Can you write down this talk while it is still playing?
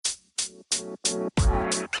All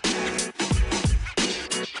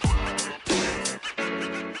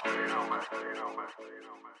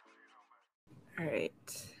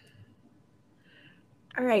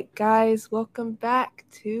right, guys, welcome back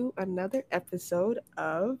to another episode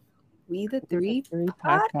of We the Three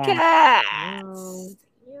podcast. Podcast.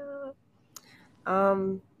 Yeah.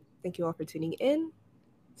 Thank you all for tuning in.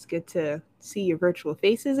 It's good to see your virtual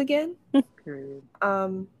faces again. Period.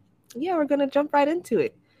 We're gonna jump right into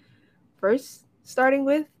it. First, starting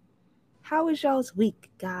with, how was y'all's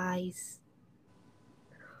week, guys?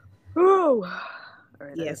 Oh, all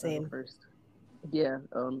right. Yeah, I guess I'll go same. first. Yeah.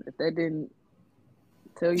 If that didn't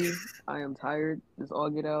tell you, I am tired. Just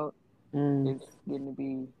all get out. It's getting to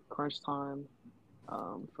be crunch time.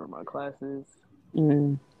 For my classes.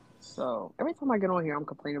 So every time I get on here, I'm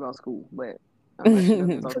complaining about school, but I'm actually nothing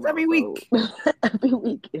to talk Because about. every week. Every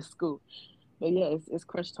week is school. But yeah, it's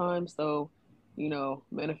crunch time. So,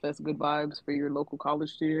 manifest good vibes for your local college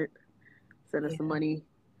student. Send us some money.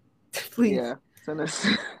 Please. Yeah, send us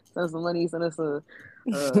some money. Send us a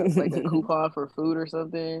like a coupon for food or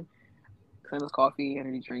something. Send us coffee,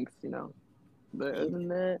 energy drinks. But other than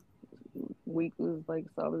that, week was like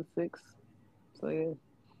solid 6. So yeah.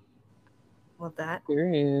 Love that.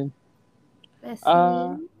 Period. Bessie.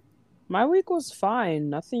 My week was fine.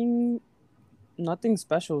 Nothing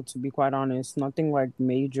special, to be quite honest. Nothing like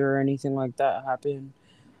major or anything like that happened.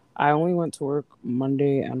 I only went to work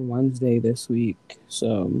Monday and Wednesday this week.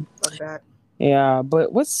 So Love that. yeah,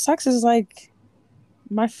 but what sucks is like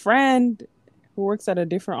my friend who works at a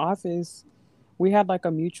different office, we had like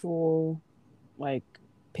a mutual like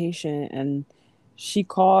patient, and she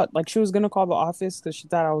called, like she was gonna call the office because she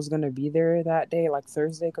thought I was gonna be there that day, like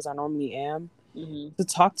Thursday, because I normally am, to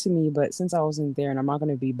talk to me. But since I wasn't there and I'm not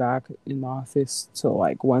gonna be back in the office till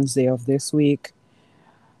like Wednesday of this week,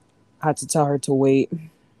 I had to tell her to wait.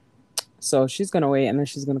 So she's gonna wait, and then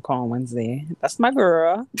she's gonna call on Wednesday. That's my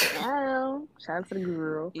girl. Wow. Shout out to the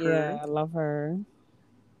girl. Yeah, I love her.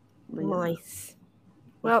 Nice.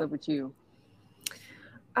 What's up with you?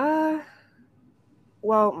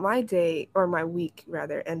 Well, my day, or my week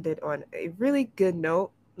rather, ended on a really good note.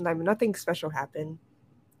 Like, nothing special happened.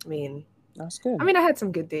 I mean, that's good. I had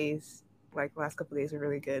some good days. Like, last couple of days were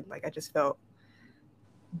really good. Like, I just felt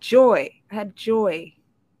joy. I had joy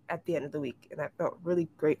at the end of the week, and I felt really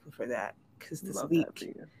grateful for that, because this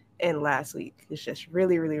week and last week is just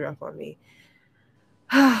really, really rough on me.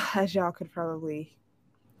 As y'all could probably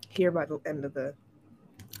hear by the end of the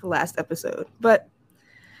last episode. But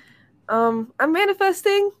I'm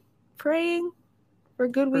manifesting, praying for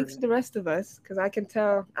good weeks for the rest of us, because I can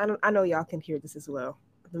tell, I know y'all can hear this as well.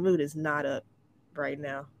 The mood is not up right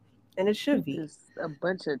now, and it should be. Just a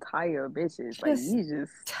bunch of tired bitches. Just like, you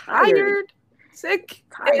just tired, sick,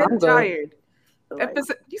 and tired. Like,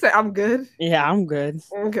 you say I'm good? Yeah, I'm good.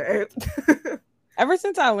 Okay. Ever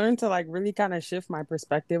since I learned to like really kind of shift my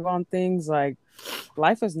perspective on things, like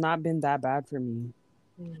life has not been that bad for me.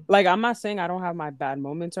 Like, I'm not saying I don't have my bad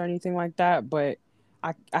moments or anything like that, but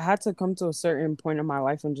I had to come to a certain point in my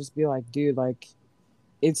life and just be like, dude, like,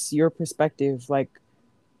 it's your perspective. Like,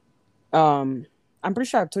 I'm pretty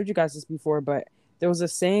sure I've told you guys this before, but there was a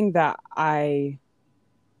saying that I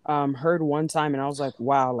heard one time, and I was like,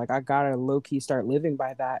 wow, like I gotta low-key start living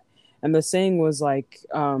by that. And the saying was like,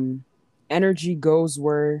 energy flows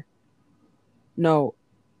where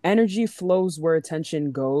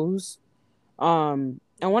attention goes.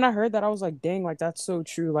 And when I heard that, I was like, dang, like that's so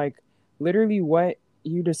true. Like, literally what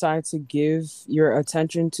you decide to give your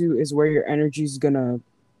attention to is where your energy is gonna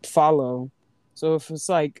follow. So if it's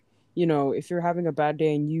like, if you're having a bad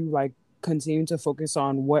day and you like continue to focus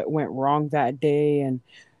on what went wrong that day and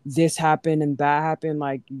this happened and that happened,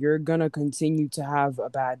 like you're gonna continue to have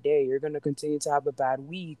a bad day. You're gonna continue to have a bad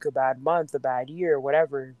week, a bad month, a bad year,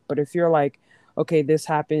 whatever. But if you're like, okay, this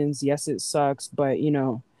happens, yes, it sucks, but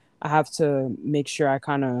I have to make sure I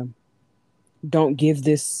kind of don't give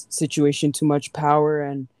this situation too much power,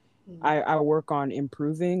 and I work on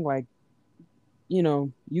improving. Like,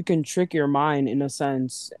 you can trick your mind in a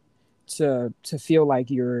sense to feel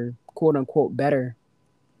like you're quote unquote better.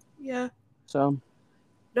 Yeah. So.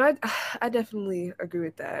 No, I definitely agree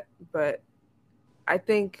with that. But I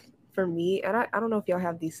think for me, and I don't know if y'all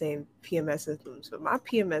have these same PMS symptoms, but my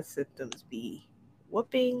PMS symptoms be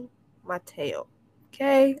whooping my tail.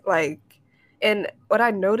 Okay? Like, and what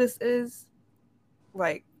I noticed is,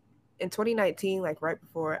 like, in 2019, like right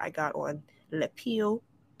before I got on Le Peel,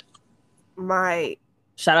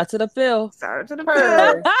 shout out to the Phil. Shout out to the Phil.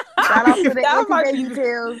 Shout out to the anti-baby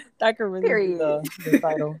pills. That could really be the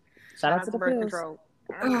title. Shout out to the birth pills. control.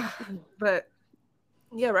 But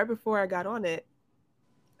yeah, right before I got on it,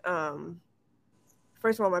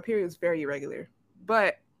 first of all, my period was very irregular,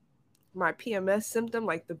 but my PMS symptom,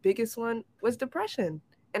 like the biggest one, was depression.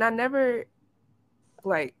 And I never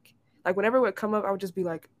like whenever it would come up, I would just be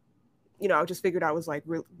like, I just figured I was like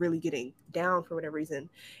really getting down for whatever reason.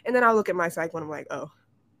 And then I'll look at my cycle and I'm like, oh,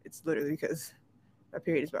 it's literally because my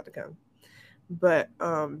period is about to come. But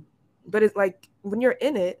it's like when you're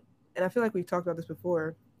in it, and I feel like we've talked about this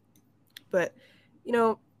before, but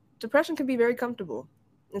depression can be very comfortable.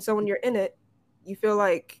 And so when you're in it, you feel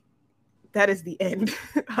like that is the end.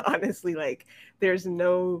 Honestly, like there's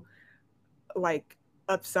no like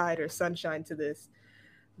upside or sunshine to this.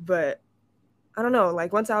 But I don't know,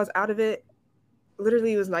 like once I was out of it,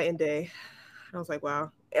 literally it was night and day. I was like,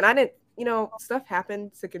 wow. And I didn't, stuff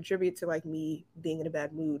happened to contribute to like me being in a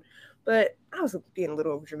bad mood, but I was being a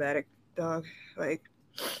little dramatic, dog. Like,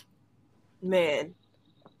 man,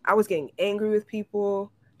 I was getting angry with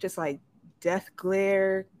people, just like death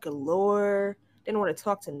glare galore. Didn't want to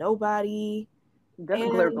talk to nobody. Death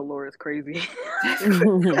glare galore is crazy.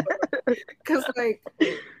 Because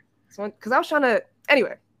I was trying to.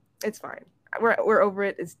 Anyway, it's fine. We're over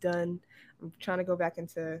it. It's done. I'm trying to go back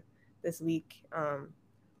into this week,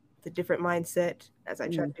 the different mindset as I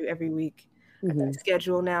try to do every week. I got a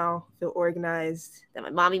schedule now. Feel organized. That my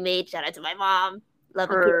mommy made. Shout out to my mom. Love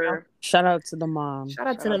her. Shout out to the mom. Shout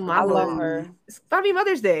out to the mom. I love her. It's about to be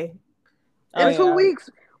Mother's Day. In 2 weeks,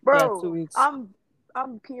 bro. Yeah, 2 weeks. I'm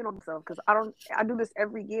peeing on myself because I do this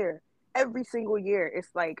every year. Every single year, it's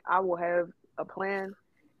like I will have a plan,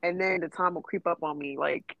 and then the time will creep up on me.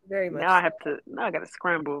 Like very much. Now I gotta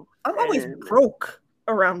scramble. I'm always broke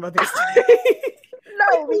around Mother's Day.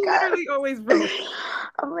 No, we literally always broke.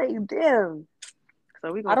 I'm like, damn.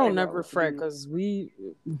 So I don't never fret because we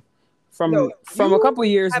from a couple of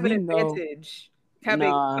years have we an know advantage having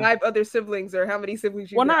 5 other siblings, or how many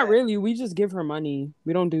siblings you well, not really. We just give her money.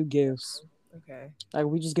 We don't do gifts. Okay. Like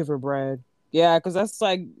we just give her bread. Yeah, because that's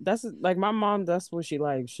like my mom. That's what she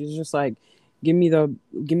likes. She's just like, give me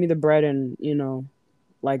the bread and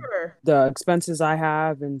like the expenses I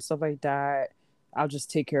have and stuff like that. I'll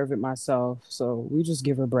just take care of it myself. So we just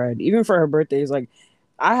give her bread, even for her birthdays. Like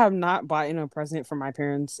I have not bought a present for my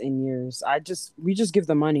parents in years. We just give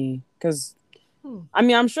the money because, I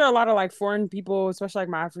mean, I'm sure a lot of like foreign people, especially like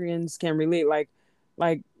my Africans, can relate. Like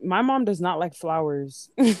my mom does not like flowers.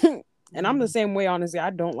 And I'm the same way, honestly. I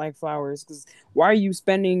don't like flowers because why are you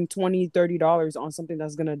spending $20-$30 on something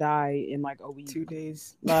that's gonna die in like a week? 2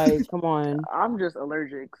 days. Like, come on. I'm just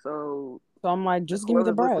allergic, so I'm like, just give me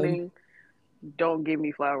the bread. Don't give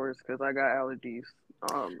me flowers because I got allergies.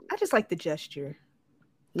 I just like the gesture.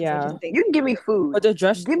 Yeah, you can give me food, but the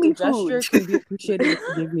gesture can be appreciated if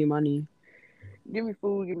you give me money. Give me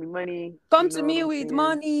food, give me money. Come to me with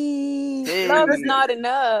money. Hey. Love is not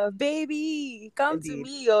enough, baby. Come to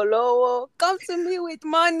me, Olowo. Come to me with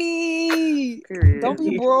money. Period. Don't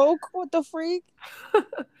be broke. What the freak?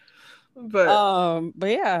 But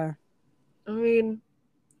yeah. I mean,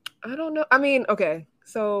 I don't know. I mean, okay.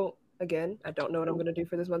 So again, I don't know what I'm gonna do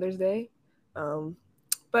for this Mother's Day.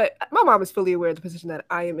 But my mom is fully aware of the position that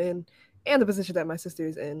I am in and the position that my sister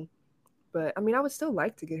is in. But I mean, I would still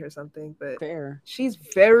like to get her something, but fair. She's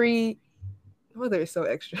very, mother is so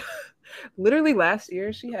extra. Literally last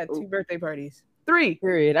year, she had 2 birthday parties. 3.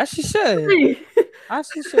 Period. As she should. 3. As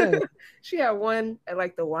she should. She had one at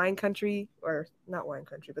like the wine country, or not wine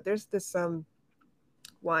country, but there's this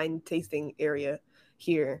wine tasting area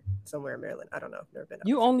here somewhere in Maryland. I don't know. I've never been.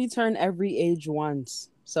 You only turn every age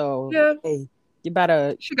once, so yeah. Hey. You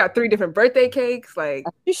better. She got 3 different birthday cakes. Like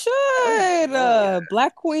you should.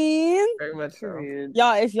 Black Queen. Very much so.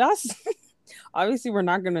 Y'all, if y'all obviously we're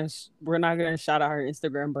not gonna shout out her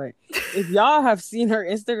Instagram, but if y'all have seen her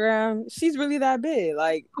Instagram, she's really that big.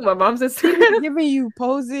 Like my mom's Instagram, she be giving you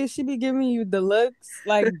poses. She be giving you the looks.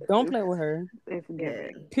 Like don't play with her.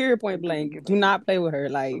 Period. Point blank. Do not play with her.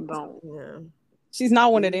 Like don't. Yeah. She's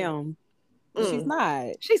not one of them. She's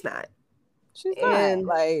not. She's not.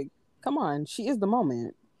 Like. Come on, she is the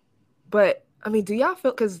moment. But I mean, do y'all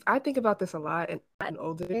feel? Because I think about this a lot, and I'm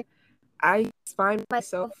older. I find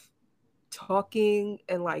myself talking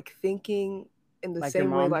and like thinking in the same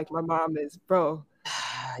way like my mom is, bro.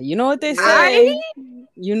 You know what they say?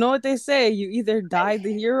 You know what they say? You either die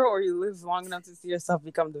the hero or you live long enough to see yourself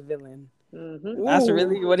become the villain. Mm-hmm. That's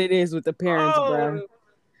really what it is with the parents, bro.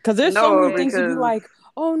 Because there's so many things you be like,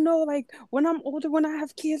 oh no, like when I'm older, when I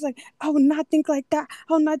have kids, like I will not think like that.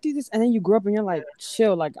 I will not do this. And then you grow up and you're like,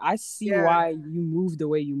 chill. Like I see why you move the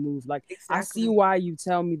way you move. Like I see why you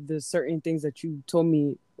tell me the certain things that you told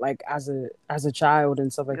me like as a child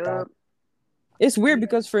and stuff like that. It's weird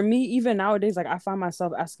because for me, even nowadays, like I find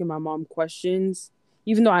myself asking my mom questions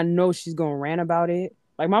even though I know she's going to rant about it.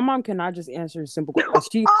 Like, my mom cannot just answer simple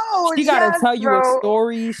questions. She got to tell you a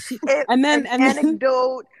story. And then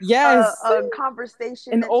anecdote, yes, a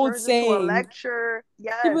conversation, an that old turns saying, into a lecture.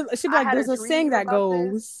 Yes, she'd be like, "There's a saying that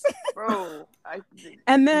goes, bro."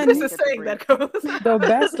 And then there's a saying that goes. The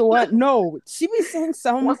best one. No, she be saying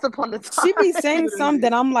some. Once upon a time, she be saying some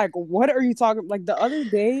that I'm like, "What are you talking?" Like the other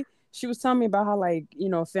day, she was telling me about how, like, you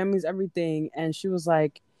know, family's everything, and she was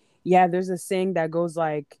like, "Yeah, there's a saying that goes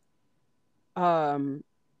like,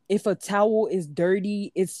 if a towel is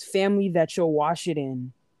dirty, it's family that you'll wash it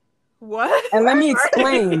in." What? And let me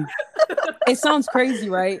explain. It sounds crazy,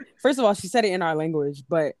 right? First of all, she said it in our language,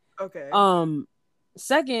 but okay.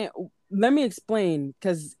 Second, let me explain,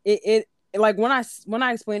 because it like when I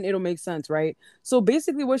explain, it'll make sense, right? So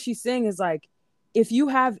basically, what she's saying is like, if you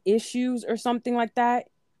have issues or something like that,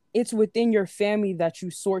 it's within your family that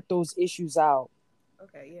you sort those issues out.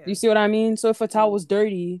 Okay, yeah. You see what I mean? So if a towel was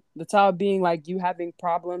dirty, the towel being like you having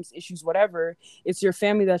problems, issues, whatever, it's your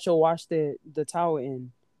family that you'll wash the towel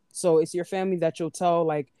in. So it's your family that you'll tell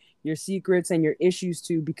like your secrets and your issues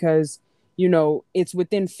to, because, you know, it's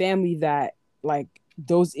within family that like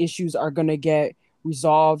those issues are going to get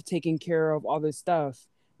resolved, taken care of, all this stuff.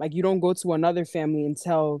 Like, you don't go to another family and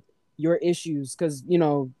tell your issues, because, you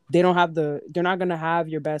know, they're not going to have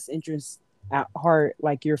your best interests at heart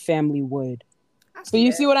like your family would. So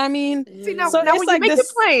you see what I mean? See, now, so now it's when like you make this,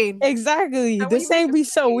 it plain. Exactly. This ain't be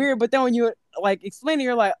so weird, but then when you like explain it,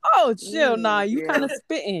 you're like, oh, chill, nah, you kind of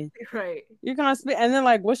spitting. Right. You're kind of spitting. And then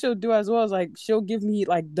like what she'll do as well is like she'll give me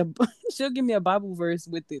like she'll give me a Bible verse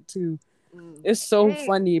with it too. It's so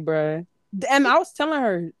funny, bruh. And I was telling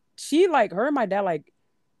her, she like her and my dad, like,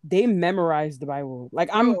 they memorized the Bible. Like,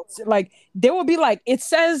 I'm like, they will be like, it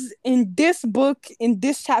says in this book, in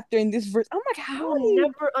this chapter, in this verse. I'm like, how do you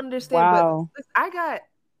never understand? Wow. But I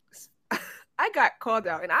got called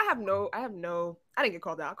out, and I didn't get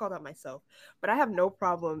called out. I called out myself, but I have no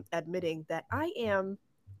problem admitting that I am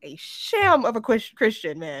a sham of a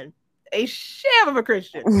Christian, man. A sham of a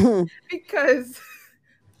Christian. Because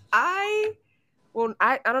I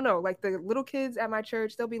don't know, like the little kids at my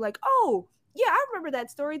church, they'll be like, oh, yeah, I remember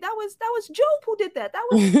that story. That was Job who did that. That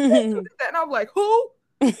was who did that. And I'm like, who?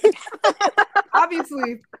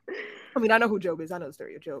 Obviously, I mean, I know who Job is. I know the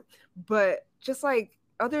story of Job. But just like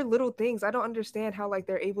other little things, I don't understand how like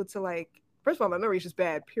they're able to like, first of all, my memory is just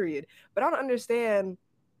bad, period. But I don't understand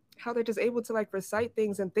how they're just able to like recite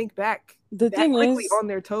things and think back quickly on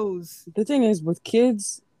their toes. The thing is with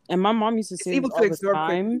kids, and my mom used to say this all the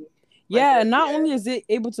time. Yeah, not only is it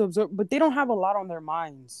able to absorb, but they don't have a lot on their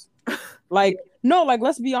minds. Like, no, like,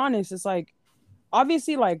 let's be honest. It's like,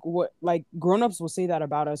 obviously, like, what, like, grown-ups will say that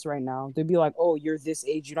about us right now. They'd be like, oh, you're this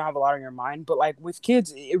age, you don't have a lot on your mind. But, like, with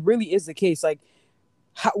kids, it really is the case. Like,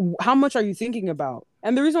 how much are you thinking about?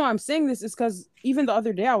 And the reason why I'm saying this is because even the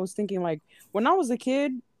other day, I was thinking, like, when I was a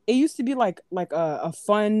kid, it used to be, like a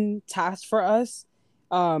fun task for us.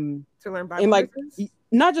 To learn Bible verses?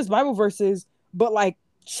 Not just Bible verses, but, like,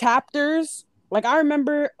 chapters. Like, I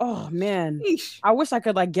remember, oh man, I wish I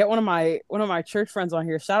could like get one of my church friends on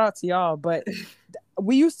here. Shout out to y'all. But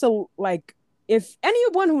we used to, like, if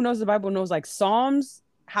anyone who knows the Bible knows, like, Psalms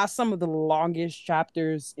has some of the longest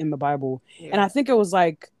chapters in the Bible. Yeah. And I think it was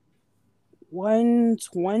like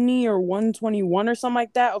 120 or 121 or something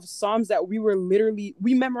like that of Psalms that we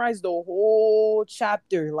memorized the whole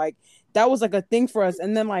chapter. Like, that was like a thing for us.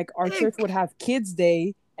 And then like our church would have kids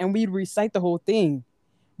day and we'd recite the whole thing.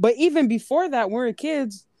 But even before that, when we were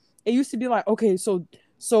kids, it used to be like, okay, so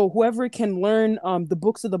whoever can learn the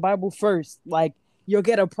books of the Bible first, like, you'll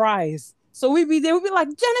get a prize. So we'd be like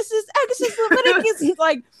Genesis, Exodus, Leviticus.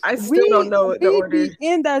 Like, I still don't know the order.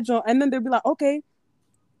 In that joint, and then they'd be like, okay,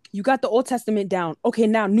 you got the Old Testament down. Okay,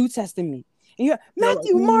 now New Testament. And you got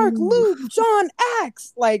Matthew, Mark, Luke, John,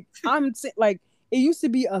 Acts. Like, I'm like, it used to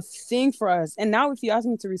be a thing for us. And now if you ask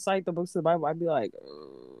me to recite the books of the Bible, I'd be like,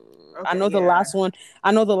 okay, I know the last one.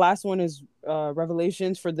 I know the last one is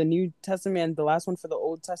Revelations for the New Testament, and the last one for the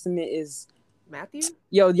Old Testament is Matthew.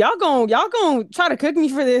 Yo, y'all gonna try to cook me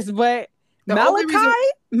for this, but Malachi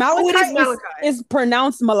is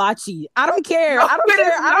pronounced Malachi. I don't care. No, I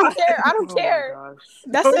don't care.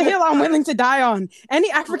 That's the hill I'm willing to die on.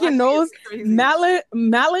 Any African knows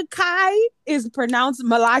Malachi is pronounced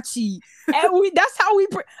Malachi. And that's how we.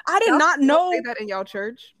 I did not know. Say that in y'all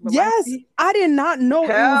church. Malachi? Yes, I did not know it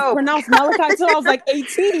was pronounced Malachi until I was like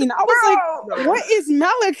 18. I was like, "What is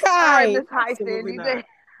Malachi?"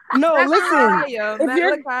 No, listen.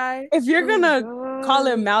 If you're gonna call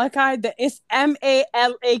it Malachi, then it's Malaki.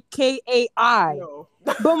 No.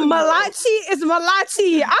 But Malachi is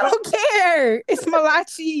Malachi. I don't care. It's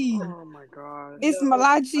Malachi. Oh my god. It's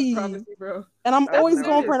Malachi. I promise you, bro. And I'm always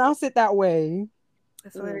gonna pronounce it that way.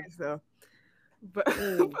 That's hilarious though. But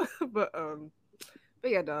but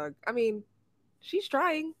yeah, dog. I mean, she's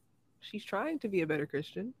trying. She's trying to be a better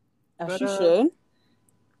Christian. As she should.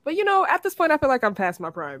 But at this point, I feel like I'm past my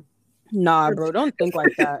prime. Nah, bro, don't think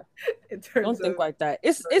like that. Don't think like that.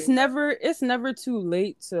 It's never too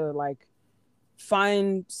late to like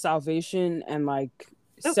find salvation and like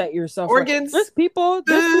set yourself organs. Like, there's people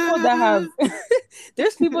that have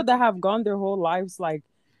there's people that have gone their whole lives like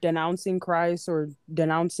denouncing Christ or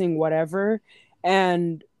denouncing whatever,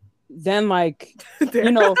 and then like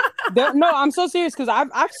no, I'm so serious because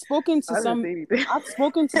I've spoken to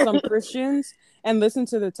some Christians and listened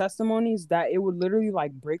to the testimonies that it would literally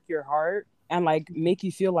like break your heart and like make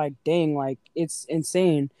you feel like, dang, like it's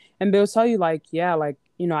insane. And they'll tell you like, yeah, like,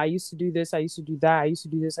 I used to do this, I used to do that, I used to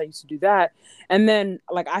do this, I used to do that. And then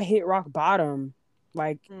like I hit rock bottom.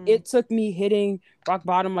 Like it took me hitting rock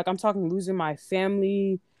bottom. Like I'm talking losing my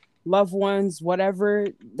family, loved ones, whatever,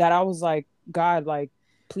 that I was like, God, like,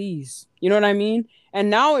 please. You know what I mean? And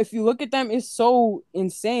now if you look at them, it's so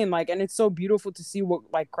insane. Like, and it's so beautiful to see what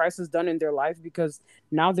like Christ has done in their life, because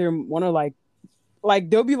now they're one of like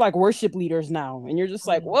they'll be like worship leaders now. And you're just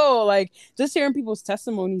like, whoa, like just hearing people's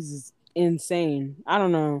testimonies is insane. I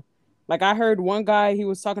don't know. Like I heard one guy, he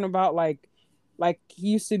was talking about like he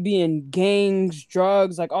used to be in gangs,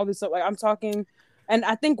 drugs, like all this stuff. Like I'm talking, and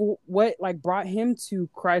I think what like brought him to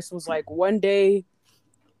Christ was like one day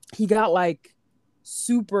he got like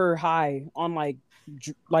super high on like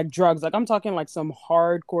drugs. Like I'm talking like some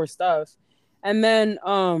hardcore stuff. And then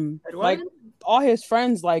like all his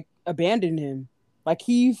friends like abandoned him. Like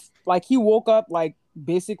he woke up like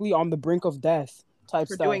basically on the brink of death type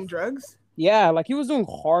stuff. Doing drugs? Yeah, like he was doing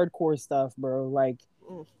hardcore stuff, bro. Like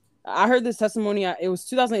I heard this testimony. It was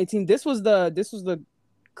 2018. This was the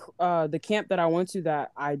camp that I went to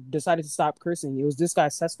that I decided to stop cursing. It was this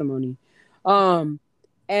guy's testimony.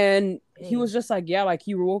 And he was just like, yeah, like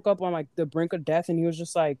he woke up on like the brink of death, and he was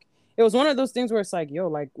just like, it was one of those things where it's like, yo,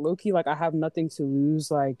 like low key, like I have nothing to lose.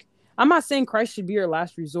 Like I'm not saying Christ should be your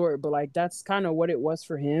last resort, but like that's kind of what it was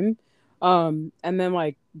for him. And then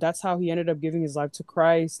like that's how he ended up giving his life to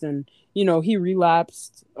Christ, and he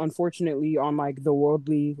relapsed unfortunately on like the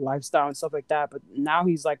worldly lifestyle and stuff like that. But now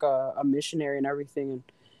he's like a missionary and everything,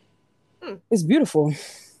 and it's beautiful.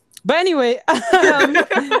 But anyway, I'm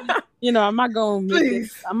not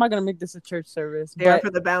gonna make this a church service. Yeah, but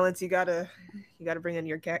for the balance, you gotta bring in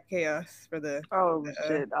your chaos for the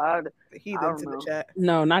the heathens in the chat.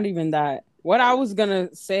 No, not even that. What I was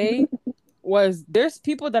gonna say was there's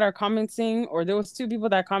people that are commenting, or there was two people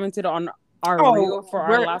that commented on our reel for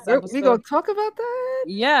our last episode. We gonna talk about that?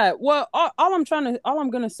 Yeah. Well, all I'm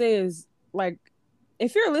gonna say is like,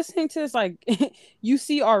 if you're listening to this, like you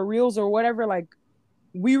see our reels or whatever, like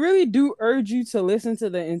we really do urge you to listen to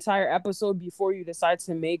the entire episode before you decide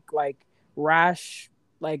to make like rash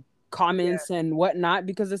like comments and whatnot,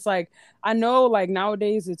 because it's like, I know like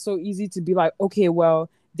nowadays it's so easy to be like, okay, well,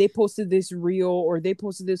 they posted this reel or they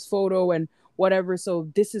posted this photo and whatever, so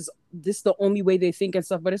this is the only way they think and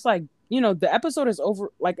stuff. But it's like, the episode is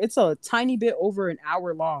over, like it's a tiny bit over an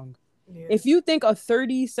hour long. If you think a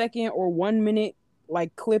 30-second or 1 minute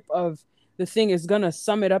like clip of the thing is gonna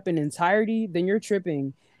sum it up in entirety, then you're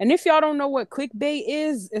tripping. And if y'all don't know what clickbait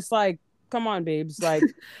is, it's like, come on, babes. Like,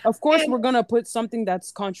 of course we're gonna put something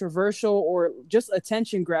that's controversial or just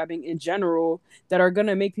attention grabbing in general that are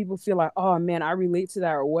gonna make people feel like, oh man, I relate to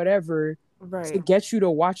that or whatever, to get you to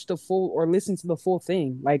watch the full or listen to the full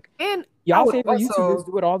thing. Like, and y'all favorite YouTubers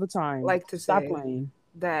do it all the time. Like to stop say playing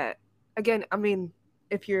that again. I mean,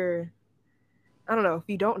 if you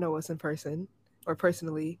don't know us in person or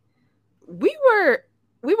personally, we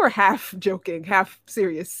were half joking, half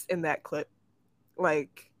serious in that clip.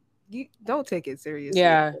 Like, you don't take it seriously.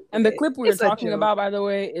 Yeah, and the clip we were talking about, by the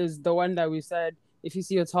way, is the one that we said, if you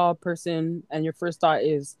see a tall person and your first thought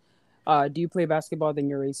is, do you play basketball, then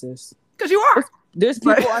you're racist. Because you are. There's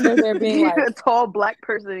people under there being like, a tall black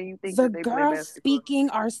person and you think the that they girls play speaking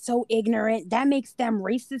are so ignorant. That makes them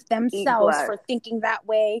racist themselves for thinking that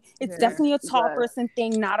way. It's definitely a tall person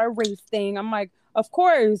thing, not a race thing. I'm like, of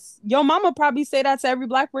course, your mama probably say that to every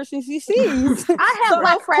black person she sees. I have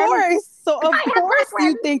black friends. So of course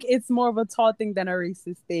you think it's more of a tall thing than a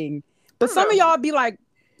racist thing. But some of y'all be like,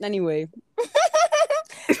 anyway.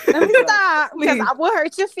 Let me stop, because I will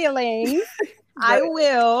hurt your feelings. I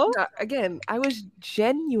will. Again, I was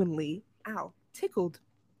genuinely tickled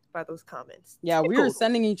by those comments. Yeah, we were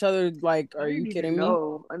sending each other like, are you kidding me?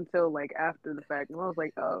 No, until like after the fact. And I was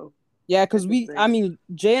like, oh. Yeah, because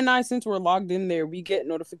Jay and I, since we're logged in there, we get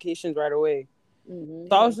notifications right away. So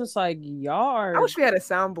I was just like, y'all are... I wish we had a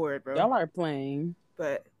soundboard, bro. Y'all are playing.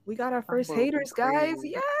 But we got our first haters, guys.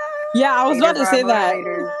 Yeah. Yeah, I was about to say that.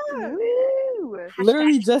 Woo!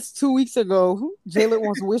 Literally just 2 weeks ago, Jalen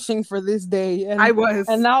was wishing for this day. And I was.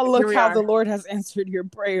 And now look how the Lord has answered your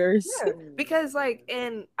prayers. Yeah, because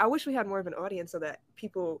and I wish we had more of an audience so that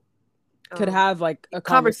people could have like a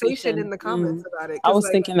conversation in the comments about it. I was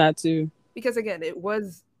thinking that too. Because again, it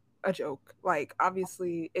was a joke. Like,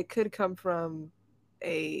 obviously, it could come from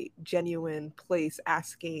a genuine place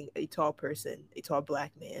asking a tall person, a tall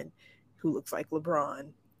black man who looks like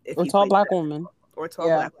LeBron, or tall black woman, or tall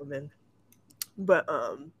black woman. But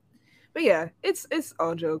yeah, it's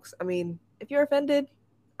all jokes. I mean, if you're offended,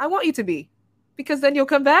 I want you to be, because then you'll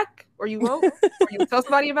come back, or you won't, or you'll tell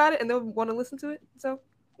somebody about it and they'll want to listen to it. So,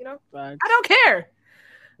 I don't care.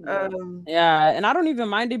 Yeah, and I don't even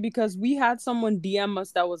mind it, because we had someone DM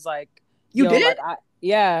us that was like, you did?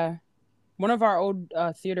 Like, one of our old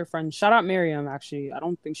theater friends. Shout out Miriam, actually. I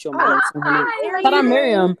don't think she'll mind. Shout out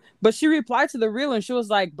Miriam. But she replied to the reel and she was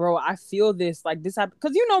like, bro, I feel this. Like, this happened.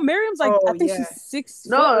 Because, Miriam's like, I think she's 6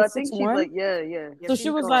 No, I think she's like, yeah. So she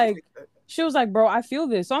was like, bro, I feel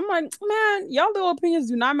this. So I'm like, man, y'all little opinions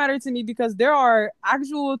do not matter to me, because there are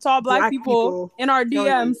actual tall black people in our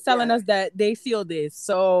DMs telling us that they feel this.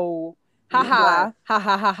 So, ha.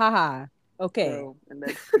 Okay. And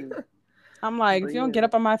that's true. I'm like, if you don't get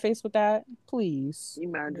up on my face with that, please.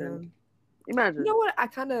 Imagine. You know what I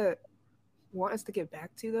kind of want us to get back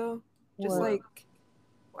to, though? Just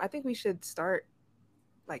I think we should start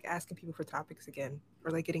like asking people for topics again, or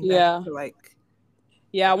like getting back to like.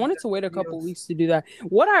 Yeah, I wanted to wait a couple weeks to do that.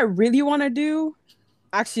 What I really want to do,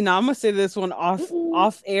 actually, now I'm gonna say this one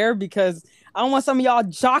off air, because I don't want some of y'all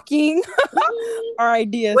jockeying our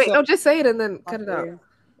ideas. Wait, no, just say it and then cut it out.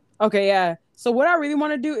 Okay, yeah. So what I really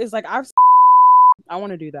want to do is like I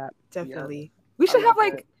want to do that. Definitely. Yeah. We should have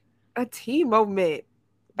like a tea moment,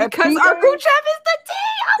 because our group chat is the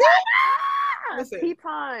tea. Tea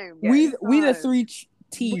time. We the 3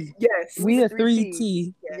 T. Yes. We the 3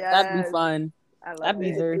 T. Yes. That'd be fun. That'd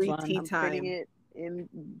be very fun. I'm putting it in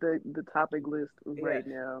the topic list right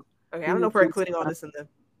now. Okay, I don't know if we're including all this in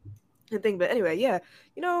the thing, but anyway, yeah.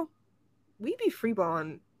 We be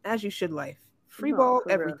freeballing as you should life. Freeball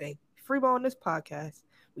everything. Freeball on this podcast.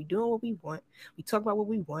 We doing what we want. We talk about what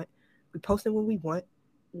we want. We posting what we want.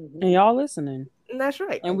 And y'all listening. And that's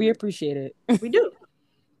right. And we appreciate it. We do.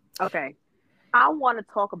 Okay. I want to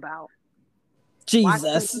talk about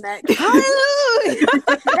Jesus. Hallelujah.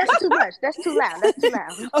 That's too much. That's too loud.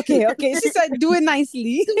 Okay. She said do it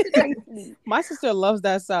nicely. My sister loves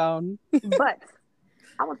that sound. But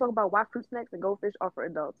I want to talk about why fruit snacks and goldfish are for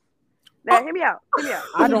adults. Now, hear me out.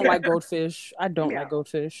 I don't like goldfish.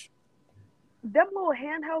 Them little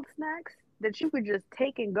handheld snacks that you could just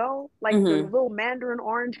take and go, like the little mandarin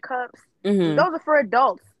orange cups, those are for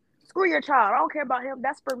adults. Screw your child. I don't care about him.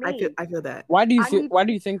 That's for me. I feel that. Why do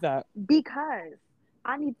you think that? Because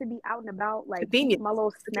I need to be out and about, like convenient. My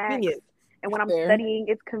little snacks. And when I'm studying,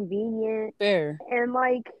 it's convenient. Fair. And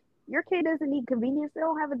like your kid doesn't need convenience. They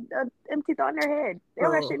don't have an empty thought in their head. They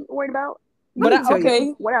don't have shit worried about. But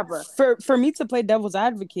whatever. For me to play devil's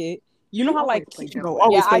advocate, you know how like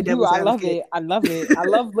I do. I love it. I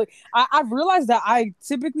love I've realized that I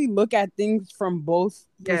typically look at things from both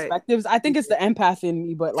perspectives. I think it's the empath in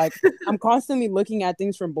me, but like I'm constantly looking at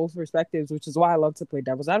things from both perspectives, which is why I love to play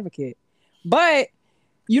devil's advocate. But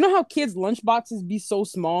you know how kids' lunchboxes be so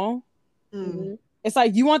small? Mm-hmm. It's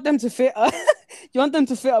like you want them to fit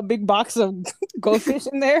a big box of goldfish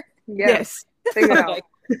in there. Yes. Figure it out.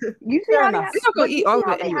 You see how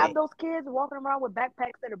they have those kids walking around with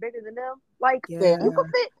backpacks that are bigger than them? Like you could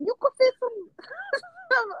fit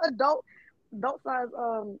some adult size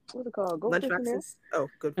what's it called? Lunch boxes. Oh,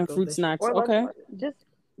 good. And fruit snacks. Or okay. Just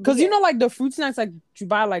because like the fruit snacks like you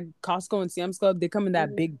buy like Costco and Sam's Club, they come in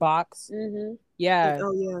that big box. Mm-hmm. Yeah.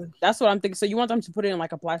 Oh yeah. That's what I'm thinking. So you want them to put it in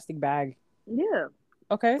like a plastic bag? Yeah.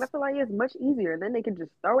 Okay. I feel like it's much easier. Then they can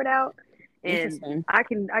just throw it out. And I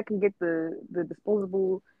can get the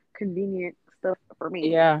disposable convenient stuff for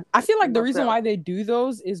me. Yeah. I feel like the reason why they do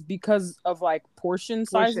those is because of like portion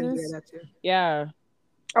sizes. Yeah.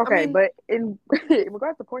 Okay, but in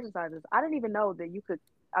regards to portion sizes, I didn't even know that you could.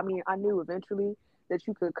 I mean, I knew eventually that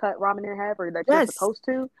you could cut ramen in half, or that you're supposed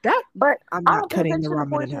to. But I'm not cutting the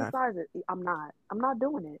ramen in half. Sizes. I'm not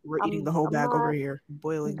doing it. We're eating the whole bag over here,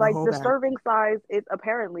 boiling like the whole bag. The serving size is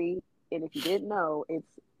apparently, and if you didn't know,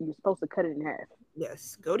 you're supposed to cut it in half.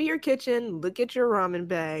 Yes. Go to your kitchen, look at your ramen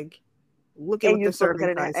bag, look at what the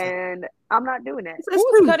serving size is. And I'm not doing that.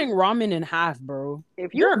 Who's cutting ramen in half, bro?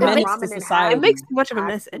 If you're a menace to society, it makes too much of a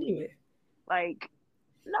mess anyway. Like,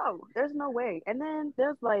 no, there's no way. And then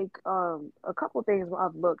there's like a couple things where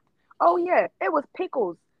I've looked. Oh yeah, it was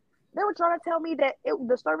pickles. They were trying to tell me that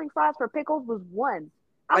the serving size for pickles was 1.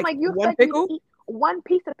 I'm like, you expect me to eat 1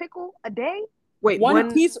 piece of pickle a day? Wait,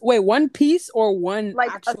 one piece? Wait, 1 piece or one like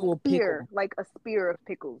actual a spear, pickle? like a spear of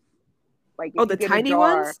pickles. Like the tiny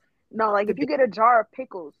ones? No, like if you get a jar of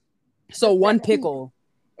pickles. So 1 pickle.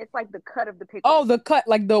 It's like the cut of the pickle. Oh, the cut,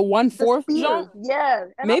 like the 1/4 junk. Yeah.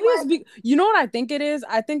 And maybe it's you know what I think it is.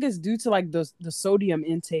 I think it's due to like the sodium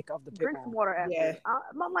intake of the pickle. Drink some water after. Yeah.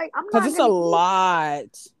 I'm like, I'm not. Because it's a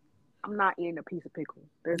lot. I'm not eating a piece of pickle.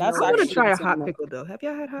 I'm gonna try a hot pickle though. Have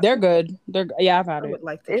y'all had hot? They're good. Yeah, I've had it. I would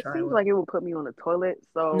like to try. It seems like it would put me on the toilet.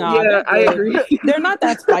 So yeah, I agree. They're not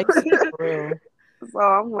that spicy, for real. So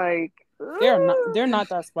I'm like, they're not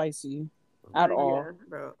that spicy at all. Yeah.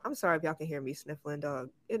 Bro, I'm sorry if y'all can hear me sniffling, dog.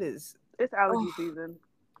 It's allergy season.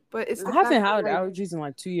 But I haven't had allergies in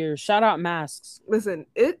like 2 years. Shout out masks. Listen,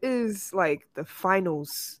 it is like the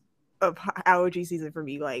finals of allergy season for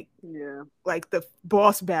me. Like, yeah, like the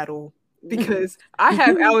boss battle, because I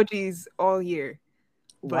have allergies all year.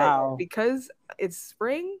 But wow. Because it's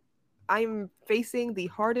spring, I'm facing the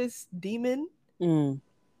hardest demon in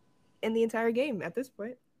the entire game at this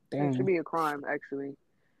point. It should be a crime, actually.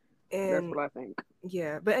 And that's what I think.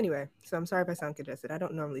 Yeah, but anyway, so I'm sorry if I sound congested. I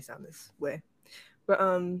don't normally sound this way. But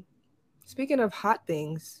speaking of hot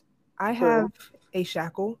things, I have a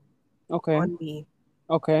shackle on me.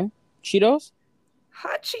 Okay. Cheetos?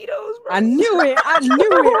 Hot Cheetos, bro. I knew it.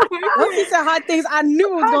 When you said hot things, I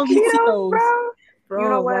knew it was going to be Cheetos. Bro, you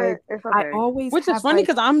know what? Like, it's okay. I always Which is funny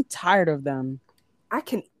because I'm tired of them. I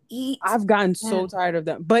can eat. I've gotten so tired of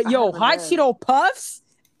them. But yo, hot Cheeto Puffs?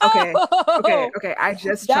 Okay. I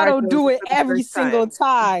just that'll do it every single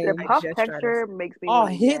time. The puff texture makes me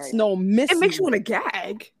hits gag. No miss. It makes you want to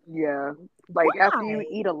gag. Yeah, like after you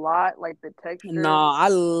eat a lot, like the texture. Nah, I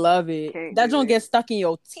love it. That don't get stuck in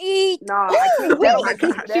your teeth. Nah, I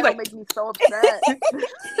can't. That'll make me so upset.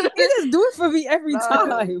 It just do it for me every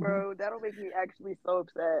time, bro. That'll make me actually so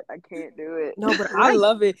upset. I can't do it. No, but I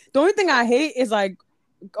love it. The only thing I hate is like,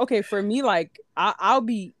 okay, for me, like I'll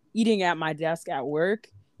be eating at my desk at work.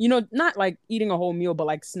 You know, not like eating a whole meal, but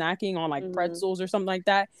like snacking on like pretzels or something like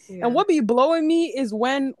that. Yeah. And what be blowing me is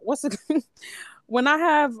when I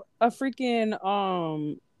have a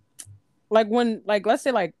freaking like when like let's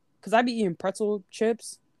say like because I be eating pretzel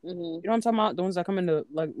chips. You know what I'm talking about? The ones that come in the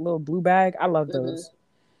like little blue bag. I love those.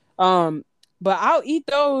 But I'll eat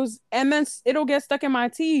those and then it'll get stuck in my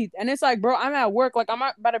teeth. And it's like, bro, I'm at work. Like, I'm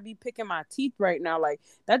about to be picking my teeth right now. Like,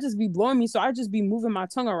 that just be blowing me. So I just be moving my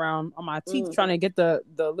tongue around on my teeth, trying to get the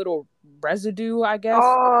little residue, I guess.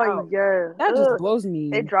 Oh, yeah. That just blows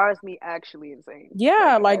me. It drives me actually insane.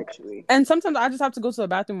 Yeah, like, actually. And sometimes I just have to go to the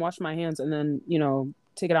bathroom, wash my hands, and then, you know,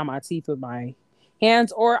 take it out my teeth with my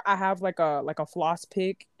hands. Or I have like a floss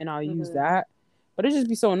pick, and I'll use that. But it just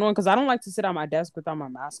be so annoying because I don't like to sit at my desk without my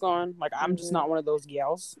mask on. Like, I'm just not one of those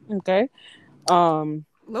gals. Okay.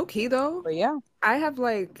 Low key though. But yeah. I have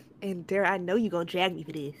like, and Dare, I know you're gonna drag me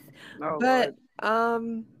for this. Oh, but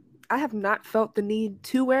I have not felt the need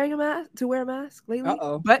to wear a mask lately.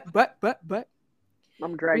 Uh-oh. But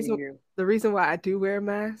I'm dragging you. The reason why I do wear a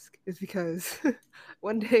mask is because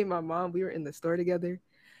one day my mom, we were in the store together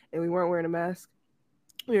and we weren't wearing a mask.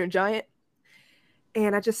 We were in Giant.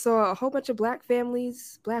 And I just saw a whole bunch of black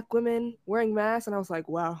families, black women wearing masks. And I was like,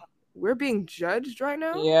 wow, we're being judged right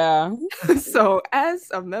now. Yeah. So as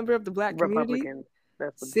a member of the black community,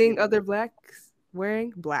 seeing other blacks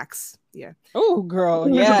wearing blacks. Yeah. Oh, girl.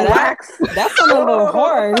 Yeah. Blacks. That sounds a little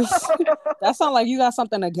harsh. That sounds like you got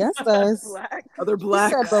something against us. Blacks. Other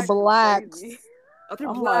blacks. You said the blacks. Other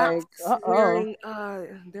blacks wearing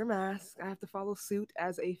their masks. I have to follow suit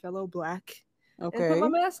as a fellow black. Okay. And put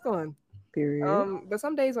my mask on. Period. But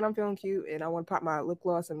some days when I'm feeling cute and I want to pop my lip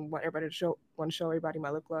gloss and want to show everybody my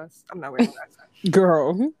lip gloss, I'm not wearing a mask.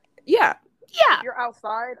 Girl. Yeah. If you're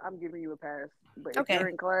outside, I'm giving you a pass. But if you're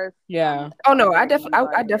in class, Oh no, I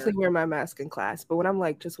definitely wear my mask in class. But when I'm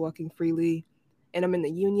like just walking freely and I'm in the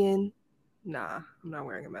union, nah, I'm not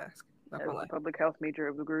wearing a mask. As a public health major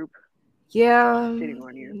of the group. Yeah. Shitting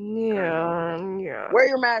on you. Yeah. Wear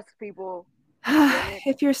your mask, people.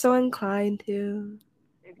 If you're so inclined to.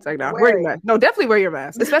 It's like, nah, wear your mask. No, definitely wear your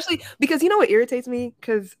mask. Especially because you know what irritates me?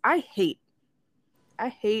 Because I hate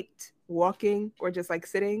walking or just like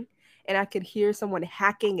sitting and I could hear someone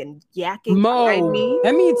hacking and yakking behind me.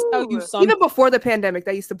 Let me tell you something. Even before the pandemic,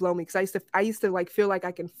 that used to blow me because I used to like feel like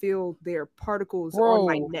I can feel their particles on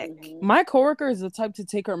my neck. My coworker is the type to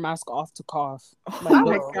take her mask off to cough. Like, oh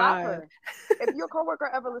my God. If your coworker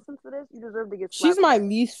ever listens to this, you deserve to get slapped. She's my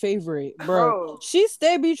least favorite, bro. She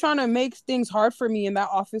stay be trying to make things hard for me in that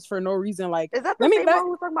office for no reason. Like, is that the same one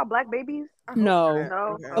who's talking about black babies? No.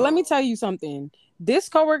 Okay. But let me tell you something. This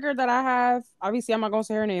coworker that I have, obviously I'm not gonna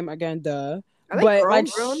say her name again, duh. But like,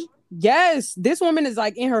 yes, this woman is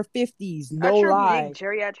like in her 50s, no lie.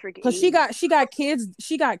 Geriatric. Because she got kids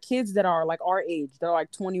that are like our age. They're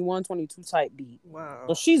like 21, 22 type beat. Wow.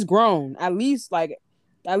 So she's grown, at least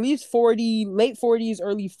 40, late 40s,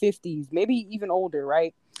 early 50s, maybe even older,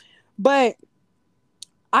 right? But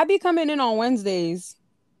I be coming in on Wednesdays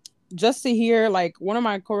just to hear like one of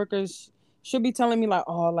my coworkers should be telling me like,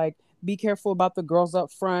 oh, like, be careful about the girls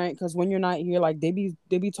up front because when you're not here, like they be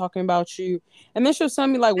talking about you, and then she'll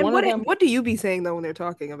send me like and one of them. What do you be saying though when they're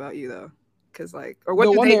talking about you though? Because like, or what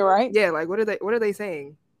the do one they? There, right? Yeah, like what are they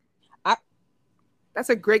saying? That's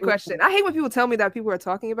a great question. I hate when people tell me that people are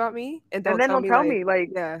talking about me and then don't tell me like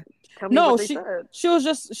yeah. Tell me what they said.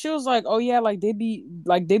 She was like, oh yeah, like they be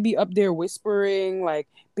up there whispering, like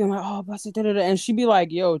being like, oh, and she'd be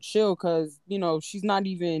like, yo, chill, because you know she's not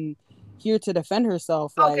even here to defend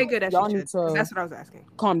herself. Okay, like, good. Y'all need to that's what I was asking.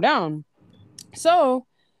 Calm down. So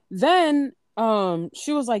then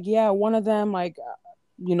she was like, yeah, one of them, like,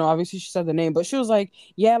 you know, obviously she said the name, but she was like,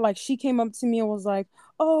 yeah, like she came up to me and was like,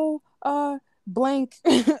 oh, blank.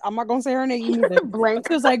 I'm not gonna say her name either. Blank.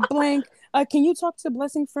 She was like, blank, can you talk to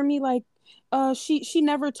Blessing for me? Like, she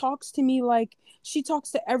never talks to me, like she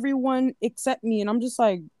talks to everyone except me. And I'm just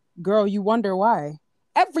like, girl, you wonder why?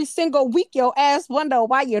 Every single week your ass wonder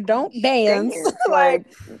why you don't dance. Like,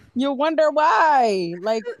 you wonder why.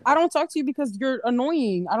 Like, I don't talk to you because you're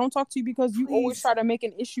annoying. I don't talk to you because you always try to make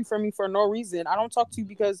an issue for me for no reason. I don't talk to you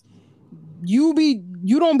because you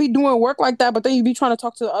don't be doing work like that, but then you be trying to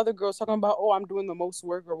talk to the other girls talking about, oh, I'm doing the most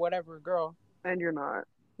work or whatever, girl. And you're not.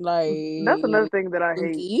 Like, that's another thing that I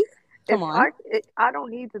hate. Come on. I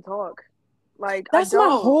don't need to talk. Like, that's my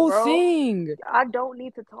whole thing. I don't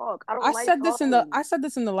need to talk. I said this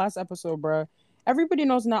in the last episode, bro. Everybody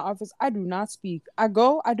knows in that office, I do not speak. I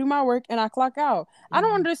go, I do my work, and I clock out. I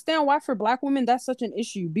don't understand why for Black women that's such an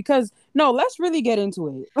issue. Because let's really get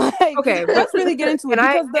into it. Like, okay, let's really get into it.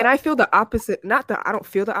 And I feel the opposite. I don't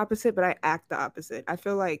feel the opposite, but I act the opposite. I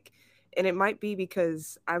feel like, and it might be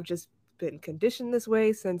because I've just been conditioned this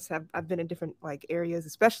way since I've been in different like areas,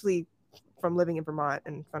 especially from living in Vermont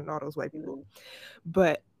and from all those white people.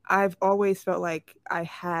 But I've always felt like I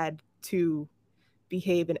had to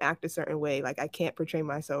behave and act a certain way. Like I can't portray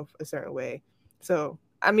myself a certain way. So,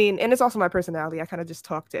 I mean, and it's also my personality. I kind of just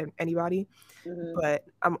talk to anybody, but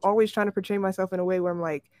I'm always trying to portray myself in a way where I'm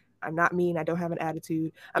like, I'm not mean. I don't have an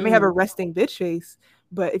attitude. I may have a resting bitch face,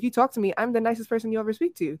 but if you talk to me, I'm the nicest person you'll ever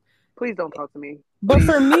speak to. Please don't talk to me. But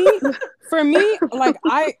for me, like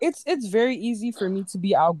it's very easy for me to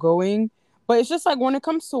be outgoing. But it's just like when it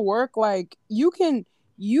comes to work, like there's,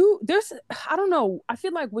 I don't know. I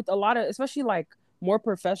feel like with a lot of, especially like more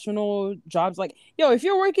professional jobs, like, yo, if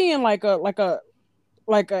you're working in like a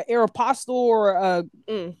Aeropostale or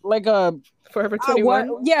like a Forever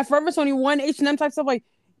 21, Forever 21, H&M type stuff, like,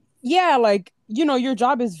 yeah, like, you know, your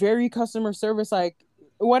job is very customer service, like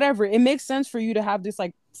whatever. It makes sense for you to have this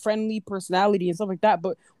like friendly personality and stuff like that.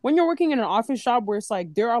 But when you're working in an office job where it's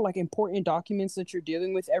like there are like important documents that you're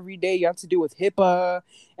dealing with every day, you have to deal with HIPAA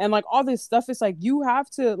and like all this stuff. It's like you have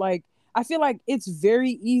to like, I feel like it's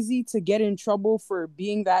very easy to get in trouble for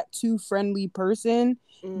being that too friendly person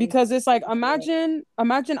because it's like, imagine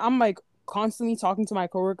I'm like constantly talking to my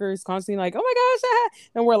coworkers, constantly like, oh my gosh,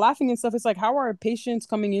 and we're laughing and stuff. It's like, how are our patients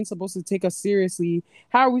coming in supposed to take us seriously?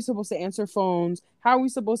 How are we supposed to answer phones? How are we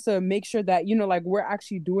supposed to make sure that, you know, like we're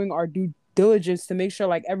actually doing our due diligence to make sure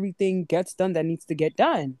like everything gets done that needs to get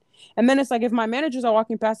done? And then it's like, if my managers are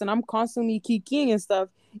walking past and I'm constantly kikiing and stuff,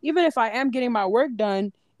 even if I am getting my work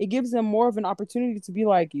done, it gives them more of an opportunity to be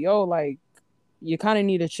like, yo, like, you kind of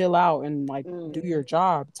need to chill out and like do your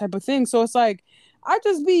job type of thing. So it's like, I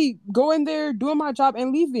just be going there, doing my job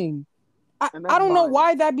and leaving. I don't know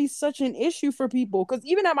why that'd be such an issue for people. Because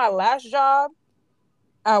even at my last job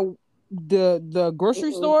at the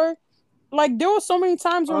grocery store, like there were so many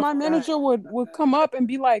times when my manager would come up and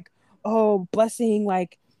be like, oh, Blessing,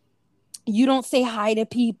 like, you don't say hi to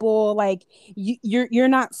people, like you're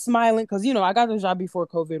not smiling, because you know I got the job before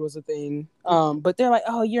COVID was a thing. But they're like,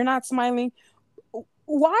 oh, you're not smiling.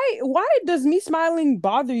 Why does me smiling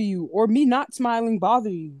bother you or me not smiling bother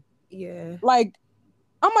you? Yeah. Like,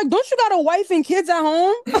 I'm like, don't you got a wife and kids at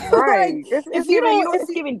home? Right. Like,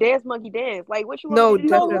 It's giving dance monkey dance. Like, what you want me to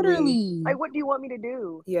do? No, literally. Like, what do you want me to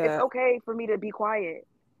do? Yeah. It's okay for me to be quiet.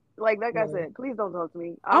 Like I said, please don't talk to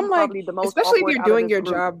me. I'm like, probably the most especially if awkward you're out of doing this your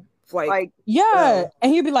group. job, like yeah.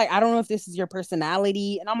 And he'd be like, I don't know if this is your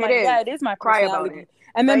personality. And I'm like, yeah, it is my Cry personality. about it.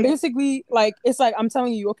 And then basically, like, it's like, I'm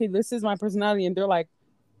telling you, okay, this is my personality. And they're like,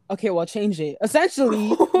 okay, well, change it. Essentially.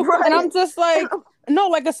 Right. And I'm just like, no,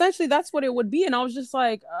 like, essentially, that's what it would be. And I was just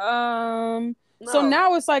like, No. So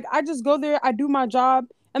now it's like, I just go there, I do my job.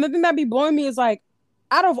 And the thing that be blowing me is like,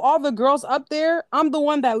 out of all the girls up there, I'm the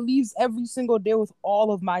one that leaves every single day with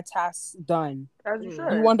all of my tasks done. As you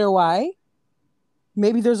should. You wonder why?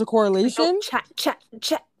 Maybe there's a correlation. Chat.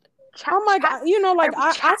 I'm like, you know, like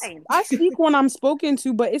I speak when I'm spoken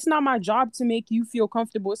to, but it's not my job to make you feel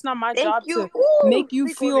comfortable. It's not my job to make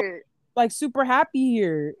you feel like super happy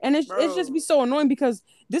here. And it's just be so annoying because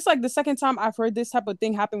this like the second time I've heard this type of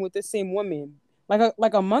thing happen with this same woman.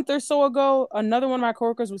 Like a month or so ago, another one of my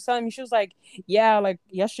coworkers was telling me, she was like, yeah, like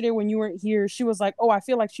yesterday when you weren't here, she was like, oh, I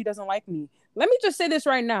feel like she doesn't like me. Let me just say this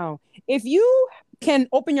right now. If you can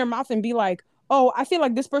open your mouth and be like, oh, I feel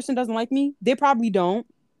like this person doesn't like me, they probably don't.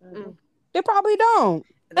 Mm-hmm. They probably don't.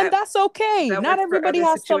 And that's okay. Not everybody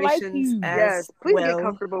has to like you. Yes, please get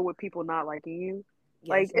comfortable with people not liking you. Yes,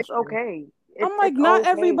 like, it's okay. I'm like, not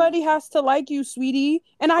everybody has to like you, sweetie.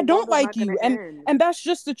 And I don't like you. And that's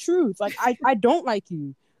just the truth. Like, I don't like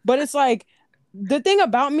you. But it's like, the thing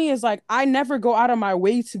about me is like, I never go out of my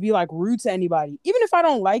way to be like rude to anybody. Even if I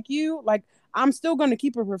don't like you, like, I'm still going to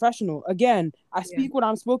keep it professional. Again, I speak what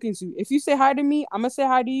I'm spoken to. If you say hi to me, I'm going to say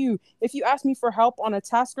hi to you. If you ask me for help on a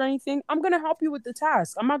task or anything, I'm going to help you with the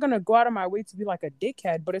task. I'm not going to go out of my way to be like a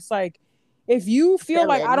dickhead. But it's like, if you feel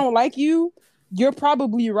like I don't like you, you're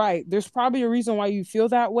probably right. There's probably a reason why you feel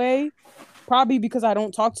that way. Probably because I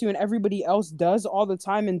don't talk to you and everybody else does all the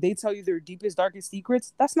time and they tell you their deepest, darkest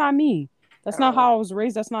secrets. That's not me. That's not how I was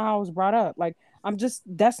raised. That's not how I was brought up. Like,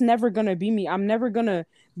 that's never going to be me. I'm never going to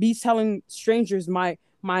be telling strangers my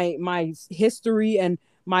history and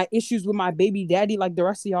my issues with my baby daddy like the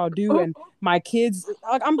rest of y'all do and my kids.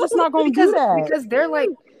 Like, I'm just not going to do that.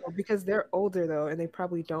 Because they're older though and they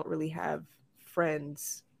probably don't really have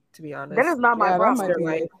friends. To be honest, that is not my problem.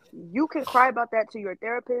 Like, you can cry about that to your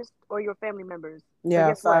therapist or your family members. Yeah,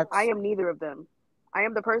 guess what? I am neither of them. I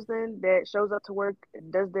am the person that shows up to work,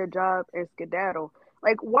 does their job, and skedaddle.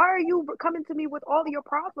 Like, why are you coming to me with all of your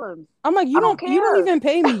problems? I'm like, you don't even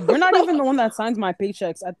pay me. You're not even the one that signs my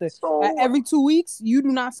paychecks at every 2 weeks. You do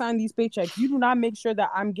not sign these paychecks. You do not make sure that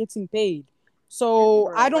I'm getting paid.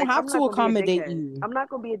 So I don't have to accommodate you. I'm not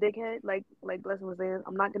gonna be a dickhead, like Blessing was saying.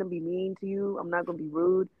 I'm not gonna be mean to you. I'm not gonna be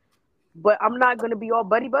rude. But I'm not going to be all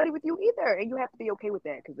buddy-buddy with you either. And you have to be okay with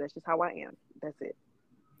that because that's just how I am. That's it.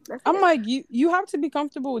 Like, you have to be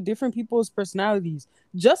comfortable with different people's personalities.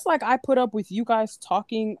 Just like I put up with you guys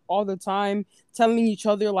talking all the time, telling each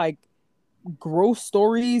other, like, gross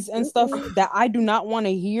stories and stuff that I do not want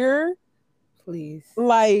to hear. Please.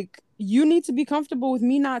 Like, you need to be comfortable with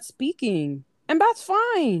me not speaking. And that's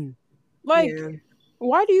fine. Like... Yeah.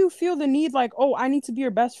 Why do you feel the need like, oh, I need to be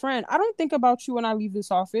your best friend? I don't think about you when I leave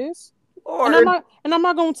this office. And I'm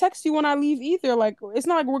not gonna text you when I leave either. Like, it's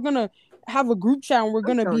not like we're gonna have a group chat and we're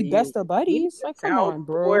gonna be best of buddies. Like, come on,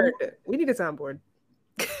 bro. We need a soundboard.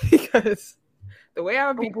 Because the way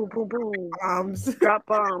I be boom, boom, boom, bombs. Drop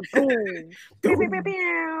bombs. Boom. Boom.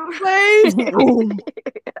 Boom.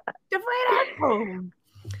 Boom.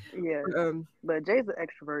 Yeah. But Jay's the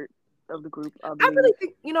extrovert of the group. I really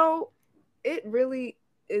think, it really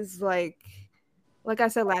is like I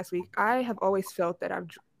said last week, I have always felt that I've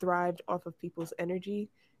thrived off of people's energy.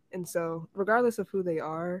 And so regardless of who they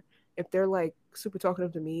are, if they're like super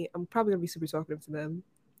talkative to me, I'm probably gonna be super talkative to them.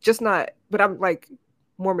 But I'm like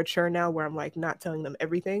more mature now where I'm like not telling them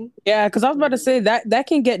everything. Yeah, because I was about to say that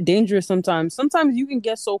can get dangerous sometimes. Sometimes you can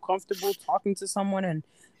get so comfortable talking to someone and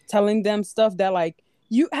telling them stuff that like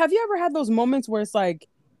have you ever had those moments where it's like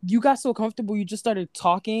you got so comfortable, you just started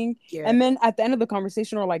talking, and then at the end of the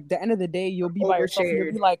conversation or like the end of the day, you'll be by yourself and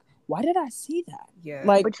you'll be like, why did I say that? Yeah.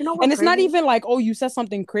 Like, but and it's not even like, oh, you said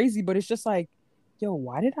something crazy, but it's just like, yo,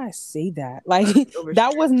 why did I say that? Like,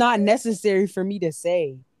 that was not necessary for me to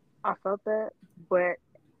say. I felt that, but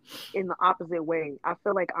in the opposite way. I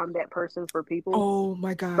feel like I'm that person for people. Oh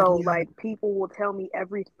my God. So like people will tell me I'm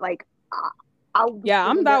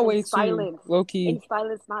that way too. Low key. In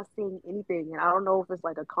silence, not saying anything. And I don't know if it's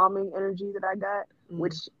like a calming energy that I got,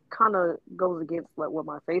 which kind of goes against like what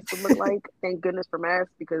my face would look like. Thank goodness for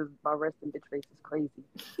masks because my resting bitch face is crazy.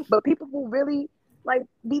 But people will really like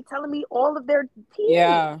be telling me all of their tea.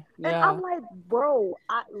 Yeah. And I'm like, bro,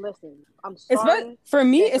 listen, I'm sorry. For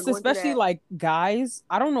me, it's especially like guys.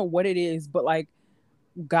 I don't know what it is, but like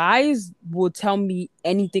guys will tell me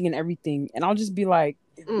anything and everything, and I'll just be like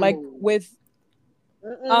with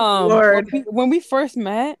when we first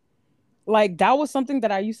met, like that was something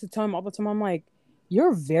that I used to tell him all the time. I'm like,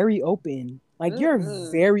 you're very open. Like you're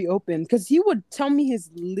very open, because he would tell me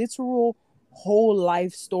his literal whole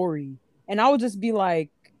life story, and I would just be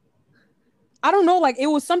like, I don't know, like it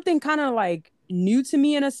was something kind of like new to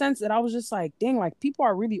me in a sense that I was just like, dang, like people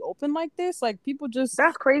are really open like this. Like people just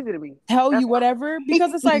that's crazy to me. Tell you whatever,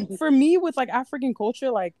 because it's like for me with like African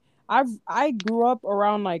culture, like I grew up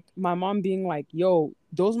around like my mom being like, yo,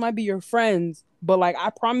 those might be your friends, but like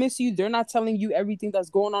I promise you they're not telling you everything that's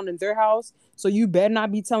going on in their house, so you better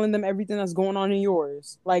not be telling them everything that's going on in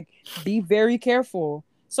yours. Like be very careful.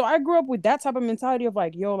 So I grew up with that type of mentality of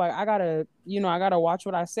like, yo, like I gotta watch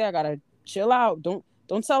what I say. I gotta chill out. Don't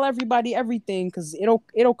tell everybody everything, because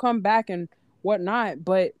it'll come back and whatnot.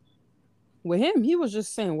 But with him, he was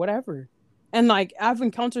just saying whatever. And like I've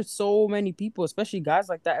encountered so many people, especially guys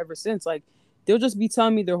like that ever since. Like they'll just be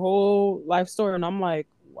telling me their whole life story, and I'm like,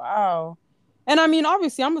 wow. And I mean,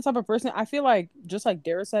 obviously I'm the type of person, I feel like, just like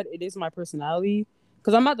Dara said, it is my personality,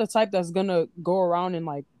 because I'm not the type that's gonna go around and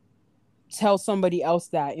like tell somebody else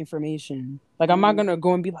that information. Like I'm not gonna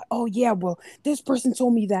go and be like, oh yeah, well this person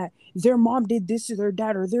told me that their mom did this to their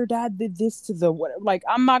dad, or their dad did this to the what. Like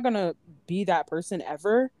I'm not gonna be that person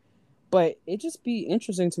ever. But it just be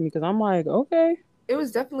interesting to me, because I'm like, okay. It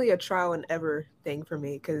was definitely a trial and error thing for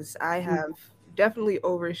me, because I have definitely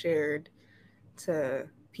overshared to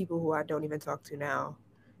people who I don't even talk to now.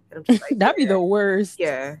 And I'm just like, that'd be the worst.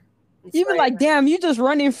 Yeah. Even like, damn, you just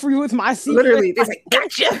running free with my secret. Literally, it's like,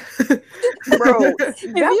 gotcha, bro. if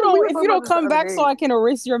you don't come back so I can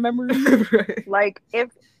erase your memory. Right. Like if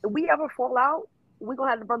we ever fall out, we're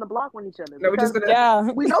gonna have to run the block on each other. No, we're just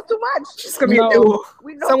gonna. We know too much. It's just gonna be a duel.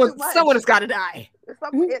 We know too much. Someone has got to die.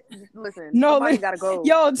 Listen, somebody gotta go.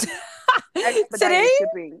 Yo,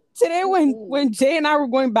 today when Jay and I were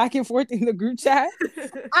going back and forth in the group chat,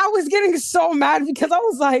 I was getting so mad, because I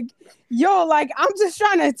was like, yo, like I'm just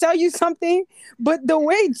trying to tell you something, but the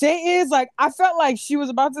way Jay is, like I felt like she was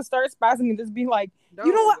about to start spazzing and just be like, no.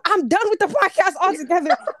 You know what? I'm done with the podcast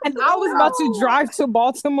altogether. And I was about to drive to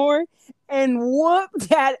Baltimore and whoop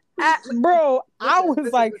that bro. I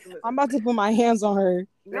was like, I'm about to put my hands on her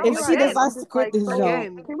if she decides to quit this job.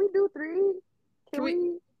 Can we do 3? Can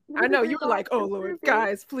we? I know you were like, oh Lord,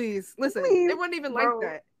 guys, please listen. It wasn't even like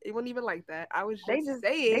that. It wasn't even like that. I was just saying.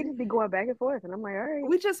 They just be going back and forth, and I'm like, all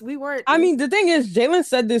right. We weren't. I mean, the thing is, Jalen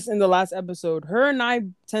said this in the last episode. Her and I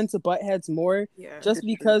tend to butt heads more, just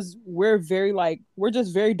because we're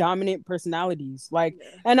just very dominant personalities. Like,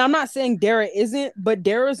 and I'm not saying Dara isn't, but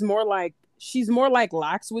Dara's more like, she's more like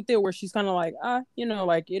lax with it, where she's kind of like,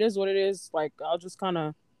 like it is what it is. Like, I'll just kind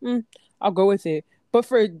of, I'll go with it. But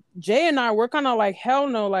for Jay and I, we're kind of like, hell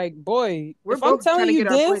no, like, boy, if I'm telling you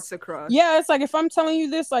this, yeah, it's like, if I'm telling you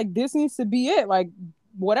this, like, this needs to be it, like,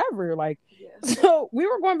 whatever, like, so we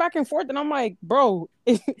were going back and forth, and I'm like, bro,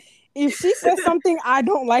 if she says something I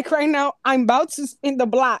don't like right now, I'm about to spin the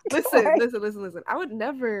block. Listen. I'm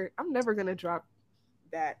never gonna drop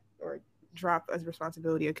that or drop a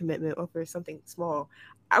responsibility or commitment over something small.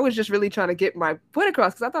 I was just really trying to get my point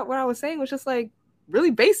across, because I thought what I was saying was just like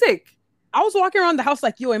really basic. I was walking around the house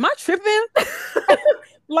like, yo, am I tripping?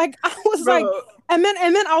 Like I was like, and then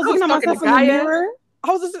I was looking at myself in the mirror.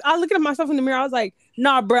 I was looking at myself in the mirror. I was like,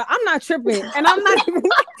 nah, bro, I'm not tripping. And I'm not even,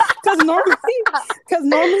 because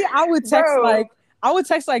normally I would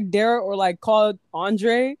text like Dara or like call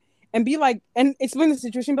Andre and be like, and explain the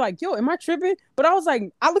situation, be like, yo, am I tripping? But I was like,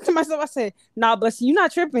 I looked at myself, I said, nah, bless you, you're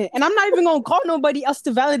not tripping. And I'm not even gonna call nobody else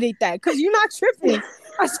to validate that, because you're not tripping.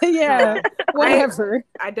 I said, yeah, whatever.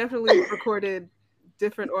 I definitely recorded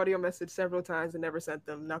different audio messages several times and never sent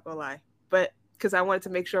them, not gonna lie. But because I wanted to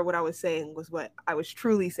make sure what I was saying was what I was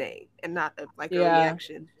truly saying and not a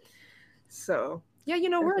reaction. So yeah,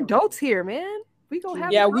 we're adults here, man. We gonna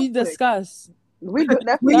have we discuss. We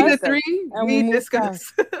the three. And we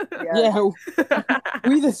discuss.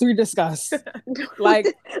 We the three discuss. Like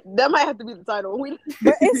that might have to be the title.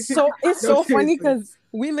 But it's so funny, because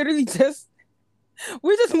we literally just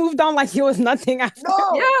moved on like it was nothing after.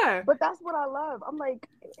 No, but that's what I love. I'm like,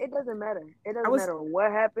 it doesn't matter. It doesn't matter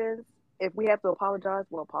what happens. If we have to apologize,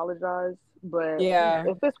 we'll apologize. But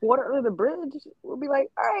if it's water under the bridge, we'll be like,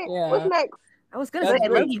 all right, what's next? I was gonna say I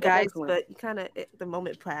love you guys, but you kind of the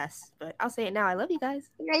moment passed. But I'll say it now. I love you guys.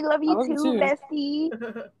 I love you too, bestie.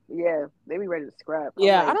 Yeah, they be ready to scrap.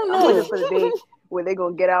 Yeah, I don't know. I'm for the day where they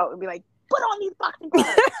gonna get out and be like, put on these boxing gloves.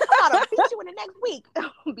 I'm about to beat you in the next week.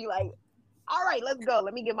 I'll be like, all right, let's go.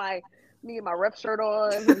 Let me get my rep shirt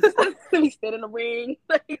on. Let me stand in the ring.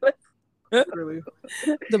 Really,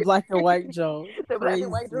 the black and white Joe. The black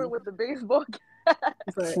and white Joe with the baseball.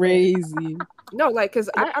 Crazy. No, like, because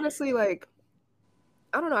I honestly, like,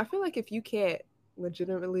 I don't know. I feel like if you can't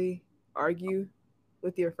legitimately argue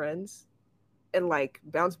with your friends and like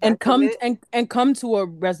bounce back and come to a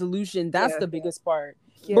resolution, that's the biggest part.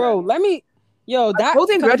 Yeah. Bro, that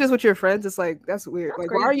holding grudges with your friends, it's like, that's weird. That's like,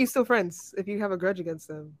 crazy. why are you still friends if you have a grudge against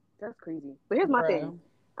them? That's crazy. But here's my thing.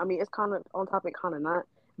 I mean, it's kind of on topic, kind of not.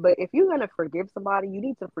 But if you're gonna forgive somebody, you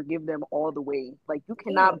need to forgive them all the way. Like, you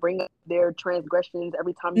cannot bring up their transgressions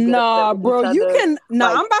every time you get upset with bro, each you other. can.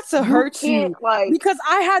 Like, I'm about to hurt you. Like, because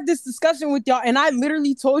I had this discussion with y'all, and I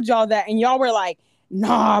literally told y'all that, and y'all were like,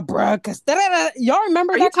 "Nah, bro," because y'all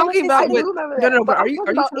remember that talking about? No, but are you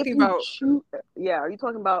talking about? Are you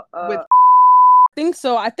talking about? I think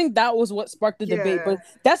so. I think that was what sparked the debate, but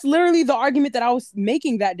that's literally the argument that I was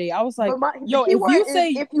making that day. I was like,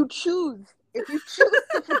 if you choose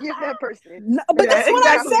to forgive that person. No, but that's what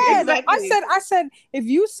I said. Exactly. I said, if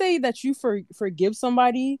you say that you forgive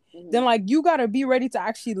somebody, then like you gotta be ready to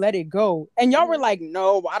actually let it go. And y'all were like,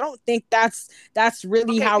 no, I don't think that's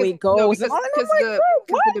really how it goes. No, because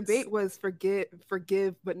the debate was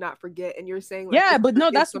forgive, but not forget. And you're saying, like, but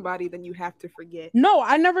no, that's somebody, then you have to forget. No,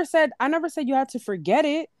 I never said you had to forget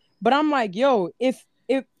it. But I'm like, yo, if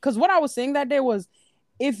because what I was saying that day was,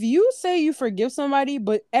 if you say you forgive somebody,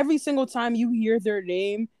 but every single time you hear their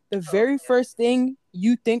name, the very first thing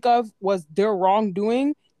you think of was their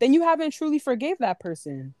wrongdoing, then you haven't truly forgave that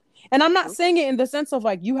person. And I'm not saying it in the sense of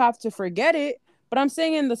like you have to forget it, but I'm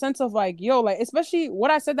saying in the sense of like, yo, like, especially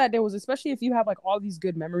what I said that day was, especially if you have like all these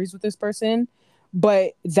good memories with this person,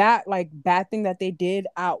 but that like bad thing that they did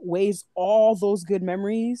outweighs all those good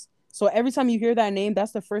memories. So every time you hear that name,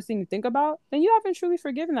 that's the first thing you think about, then you haven't truly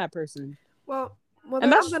forgiven that person. Well,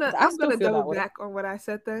 then I'm gonna double back on what I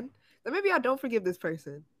said then. Then maybe I don't forgive this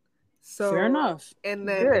person. So fair enough. And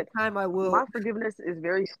then in time I will. My forgiveness is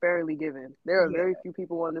very sparingly given. There are very few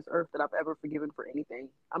people on this earth that I've ever forgiven for anything.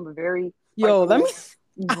 I'm a very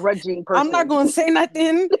grudging person. I'm not gonna say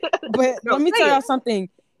nothing, but let me tell y'all something.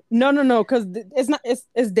 No, because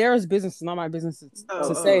it's Dara's business, it's not my business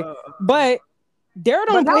to say. But Dara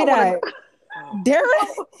don't play that.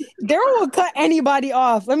 Dara will cut anybody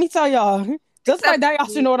off. Let me tell y'all. Just like that, y'all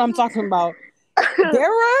should know what I'm talking about.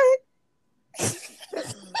 Dara. I'm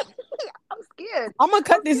scared. I'm gonna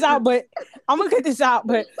cut this out, but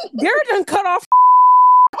Dara done cut off.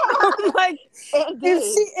 I'm like,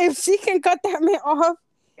 if she can cut that man off,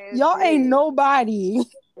 y'all ain't nobody.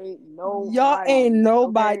 Y'all ain't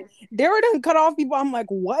nobody. Okay. Dara done cut off people. I'm like,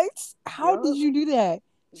 what? How did you do that?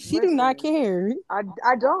 She do not care. I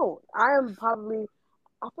don't. I am probably.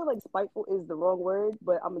 I feel like spiteful is the wrong word,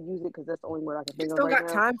 but I'm gonna use it because that's the only word I can think of right now. Still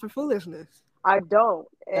got time for foolishness. I don't,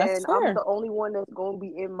 and I'm the only one that's gonna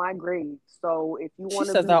be in my grave. So if you want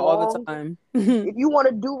to do that wrong, all the time. If you want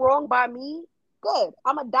to do wrong by me, good.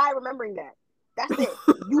 I'm gonna die remembering that. That's it.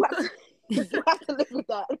 You have to live with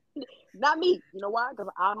that. Not me. You know why?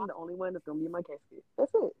 Because I'm the only one that's gonna be in my casket.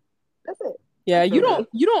 That's it. Yeah, you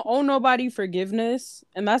don't owe nobody forgiveness,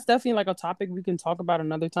 and that's definitely like a topic we can talk about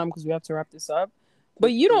another time because we have to wrap this up.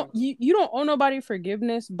 But you don't owe nobody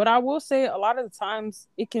forgiveness. But I will say a lot of the times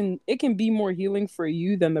it can be more healing for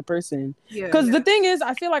you than the person. Because the thing is,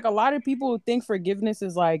 I feel like a lot of people think forgiveness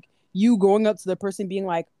is like you going up to the person being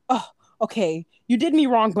like, oh, okay, you did me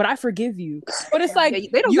wrong, but I forgive you. But it's like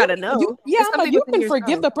they don't gotta know. You can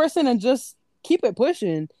forgive the person and just keep it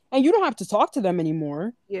pushing, and you don't have to talk to them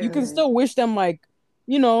anymore. You can still wish them like,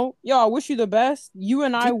 you know, yo, I wish you the best. You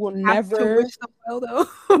and I will never. To wish them well,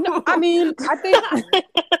 though. No, I mean, I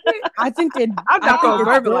think it. I'm not gonna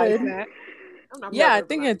verbalize that.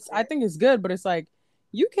 I think it's good, but it's like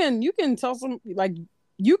you can tell some, like,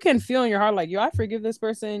 you can feel in your heart like, yo, I forgive this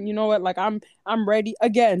person. You know what? Like, I'm ready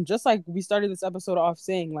again. Just like we started this episode off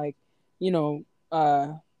saying, like, you know,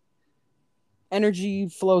 energy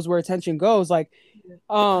flows where attention goes. Like,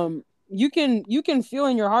 you can feel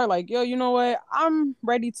in your heart like, yo, you know what? I'm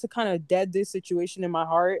ready to kind of dead this situation in my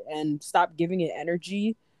heart and stop giving it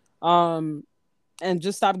energy, and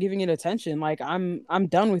just stop giving it attention. Like, I'm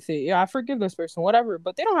done with it. Yeah, I forgive this person, whatever.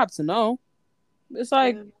 But they don't have to know. It's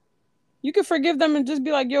like you can forgive them and just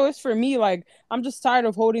be like, yo, it's for me. Like, I'm just tired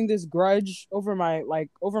of holding this grudge over my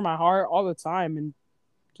heart all the time, and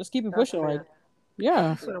just keep it pushing. Like, yeah,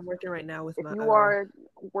 that's what I'm working right now with. If you are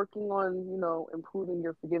working on, you know, improving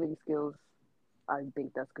your forgiving skills, I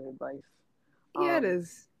think that's good advice. Yeah, it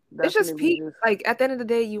is. It's just peak. Like, at the end of the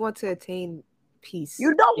day, you want to attain peace.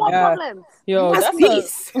 You don't want problems. Yo, that's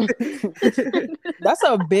peace. That's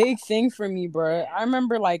a big thing for me, bro. I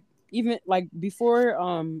remember like even like before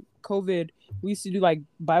COVID, we used to do like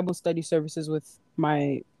Bible study services with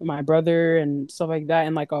my brother and stuff like that,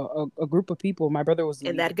 and like a group of people. My brother was the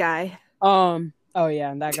and leader. that guy. Oh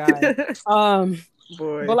yeah, and that guy.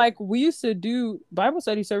 Boy. But like we used to do Bible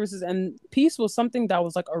study services, and peace was something that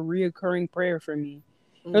was like a reoccurring prayer for me.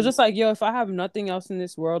 It was just like, yo, if I have nothing else in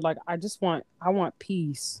this world, like I want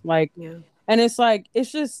peace. Like, and it's like,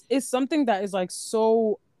 it's something that is like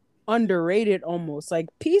so underrated almost. Like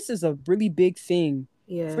peace is a really big thing.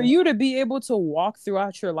 Yeah. For you to be able to walk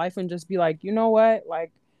throughout your life and just be like, you know what?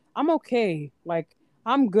 Like, I'm okay. Like,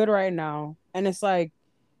 I'm good right now. And it's like,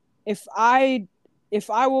 if I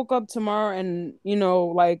woke up tomorrow and, you know,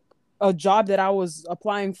 like a job that I was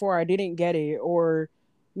applying for, I didn't get it, or,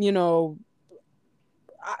 you know,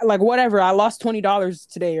 like whatever, I lost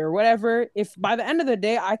 $20 today or whatever. If by the end of the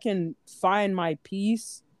day I can find my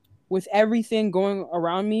peace with everything going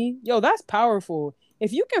around me, yo, that's powerful.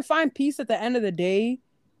 If you can find peace at the end of the day,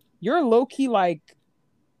 you're low-key like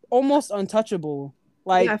almost untouchable.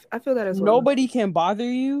 Like, yeah, I feel that as well. Nobody can bother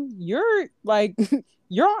you. You're like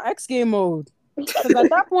you're on X game mode. Because at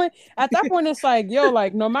that point it's like, yo,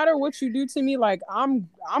 like no matter what you do to me, like I'm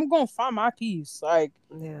gonna find my peace. Like,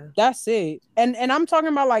 yeah, that's it. And I'm talking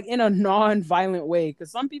about like in a non-violent way, because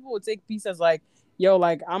some people would take peace as like, yo,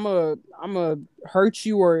 like I'm a hurt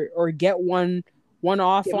you or get one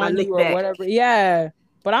off on you or whatever. Yeah,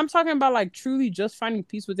 but I'm talking about like truly just finding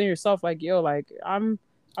peace within yourself. Like, yo, like I'm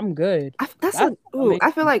good. I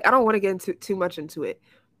feel like I don't want to get into too much into it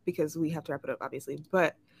because we have to wrap it up, obviously.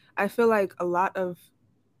 But I feel like a lot of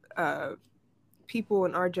people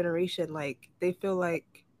in our generation, like they feel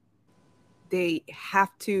like they have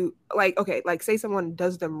to, like, okay, like say someone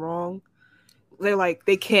does them wrong, they're like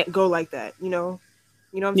they can't go like that, you know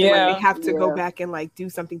what I'm saying? Like they have to go back and like do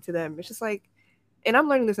something to them. It's just like, and I'm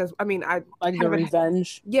learning this as, I mean, I like the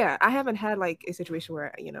revenge. I haven't had like a situation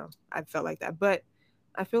where, you know, I felt like that, but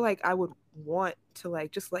I feel like I would want to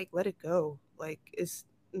like just like let it go. Like it's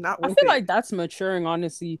not worth it. I feel like that's maturing,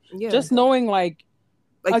 honestly. Yeah. Just knowing like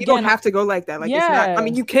again, you don't have to go like that. Like it's not, I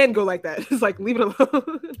mean, you can go like that. It's like leave it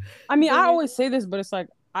alone. I mean, I always say this, but it's like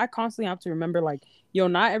I constantly have to remember like, yo,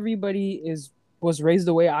 not everybody was raised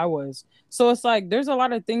the way I was. So it's like there's a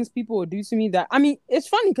lot of things people would do to me that, I mean, it's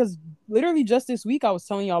funny because literally just this week I was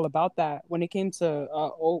telling y'all about that when it came to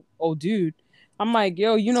old dude. I'm like,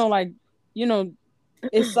 yo, you know, like, you know,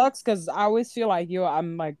 it sucks because I always feel like, yo,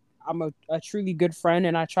 I'm a truly good friend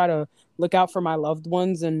and I try to look out for my loved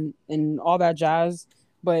ones and all that jazz.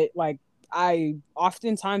 But like I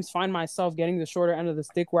oftentimes find myself getting the shorter end of the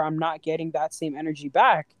stick where I'm not getting that same energy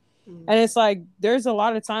back. And it's like there's a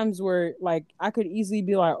lot of times where like I could easily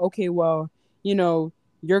be like, okay, well, you know,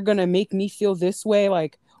 you're gonna make me feel this way,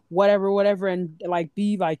 like whatever, and like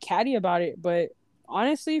be like catty about it. But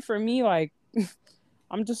honestly, for me, like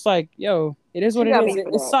I'm just like, yo, it is what it is.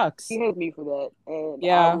 It sucks. She hates me for that, and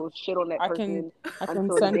I will shit on that person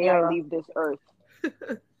until the day I leave this earth.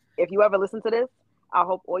 If you ever listen to this, I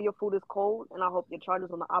hope all your food is cold, and I hope your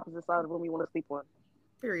charger's on the opposite side of the room you want to sleep on.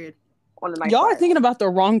 Period. On the night Y'all are thinking about the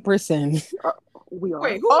wrong person. We are.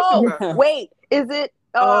 Wait, wait, is it?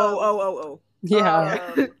 Yeah.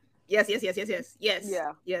 Yes.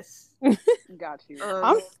 Yeah. Yes. Got you.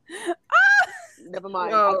 Never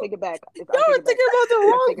mind. Yo. I take it back. Y'all are thinking about the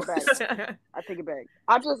wrong. I take it back.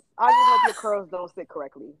 I just hope your curls don't sit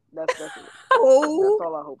correctly. That's it. Oh. That's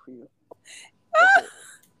all I hope for you.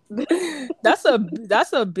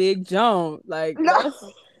 That's a big jump. Like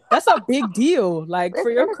that's a big deal. Like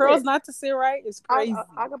for your curls not to sit right, it's crazy.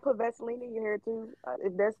 I can put Vaseline in your hair too.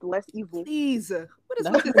 If that's less evil. Please. What is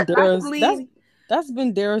that's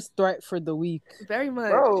been Dara's threat for the week. Very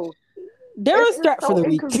much. Bro. Dara's threat for the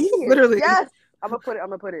week. Literally. Yes. I'm gonna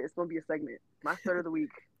put it. It's gonna be a segment. My threat of the week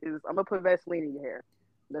is I'm gonna put Vaseline in your hair.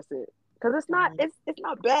 That's it. Because it's not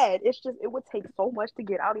bad. It's just it would take so much to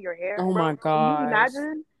get out of your hair. Oh my god! Can you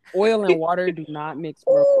imagine? Oil and water do not mix.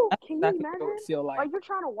 Bro. Ooh, That's can exactly you imagine? what it feel like. You're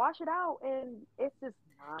trying to wash it out, and it's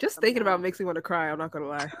just thinking about makes me want to cry. I'm not gonna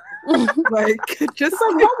lie. Like just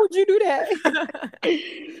like, why would you do that?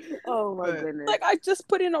 Oh my goodness! Like I just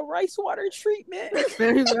put in a rice water treatment.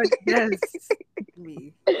 Very much, yes.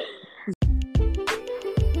 Me.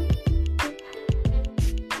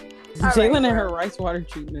 Jalen and her rice water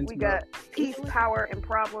treatments. We got peace, power, and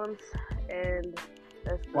problems, and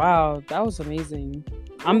that's wow, that was amazing.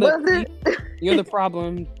 You're the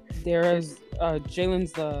problem.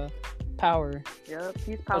 Jalen's the power. Yeah,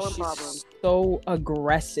 peace, power, and problems. So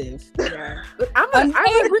aggressive. Yeah. I'm an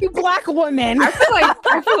angry black woman. I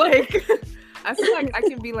feel like I feel like I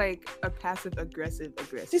can be like a passive aggressive.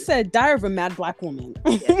 She said, "Diary of a Mad Black Woman."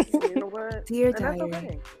 Yes, you know what? Dear That's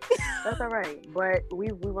okay. That's all right. But we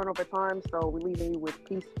run over time, so we leave you with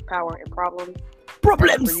peace, power, and problems. As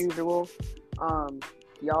per usual.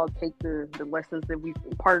 Y'all take the lessons that we've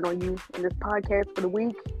imparted on you in this podcast for the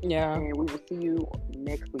week. Yeah. And we will see you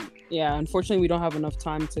next week. Yeah. Unfortunately, we don't have enough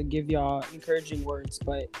time to give y'all encouraging words,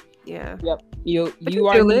 but yeah. Yep. You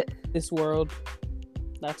are in this world.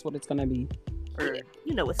 That's what it's gonna be. Yeah.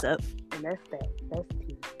 You know what's up. And that's that. That's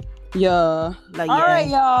tea. Yeah. Like, all right,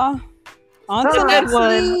 y'all. On to the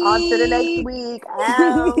next week.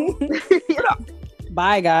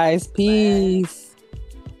 Bye, guys. Peace. Bye.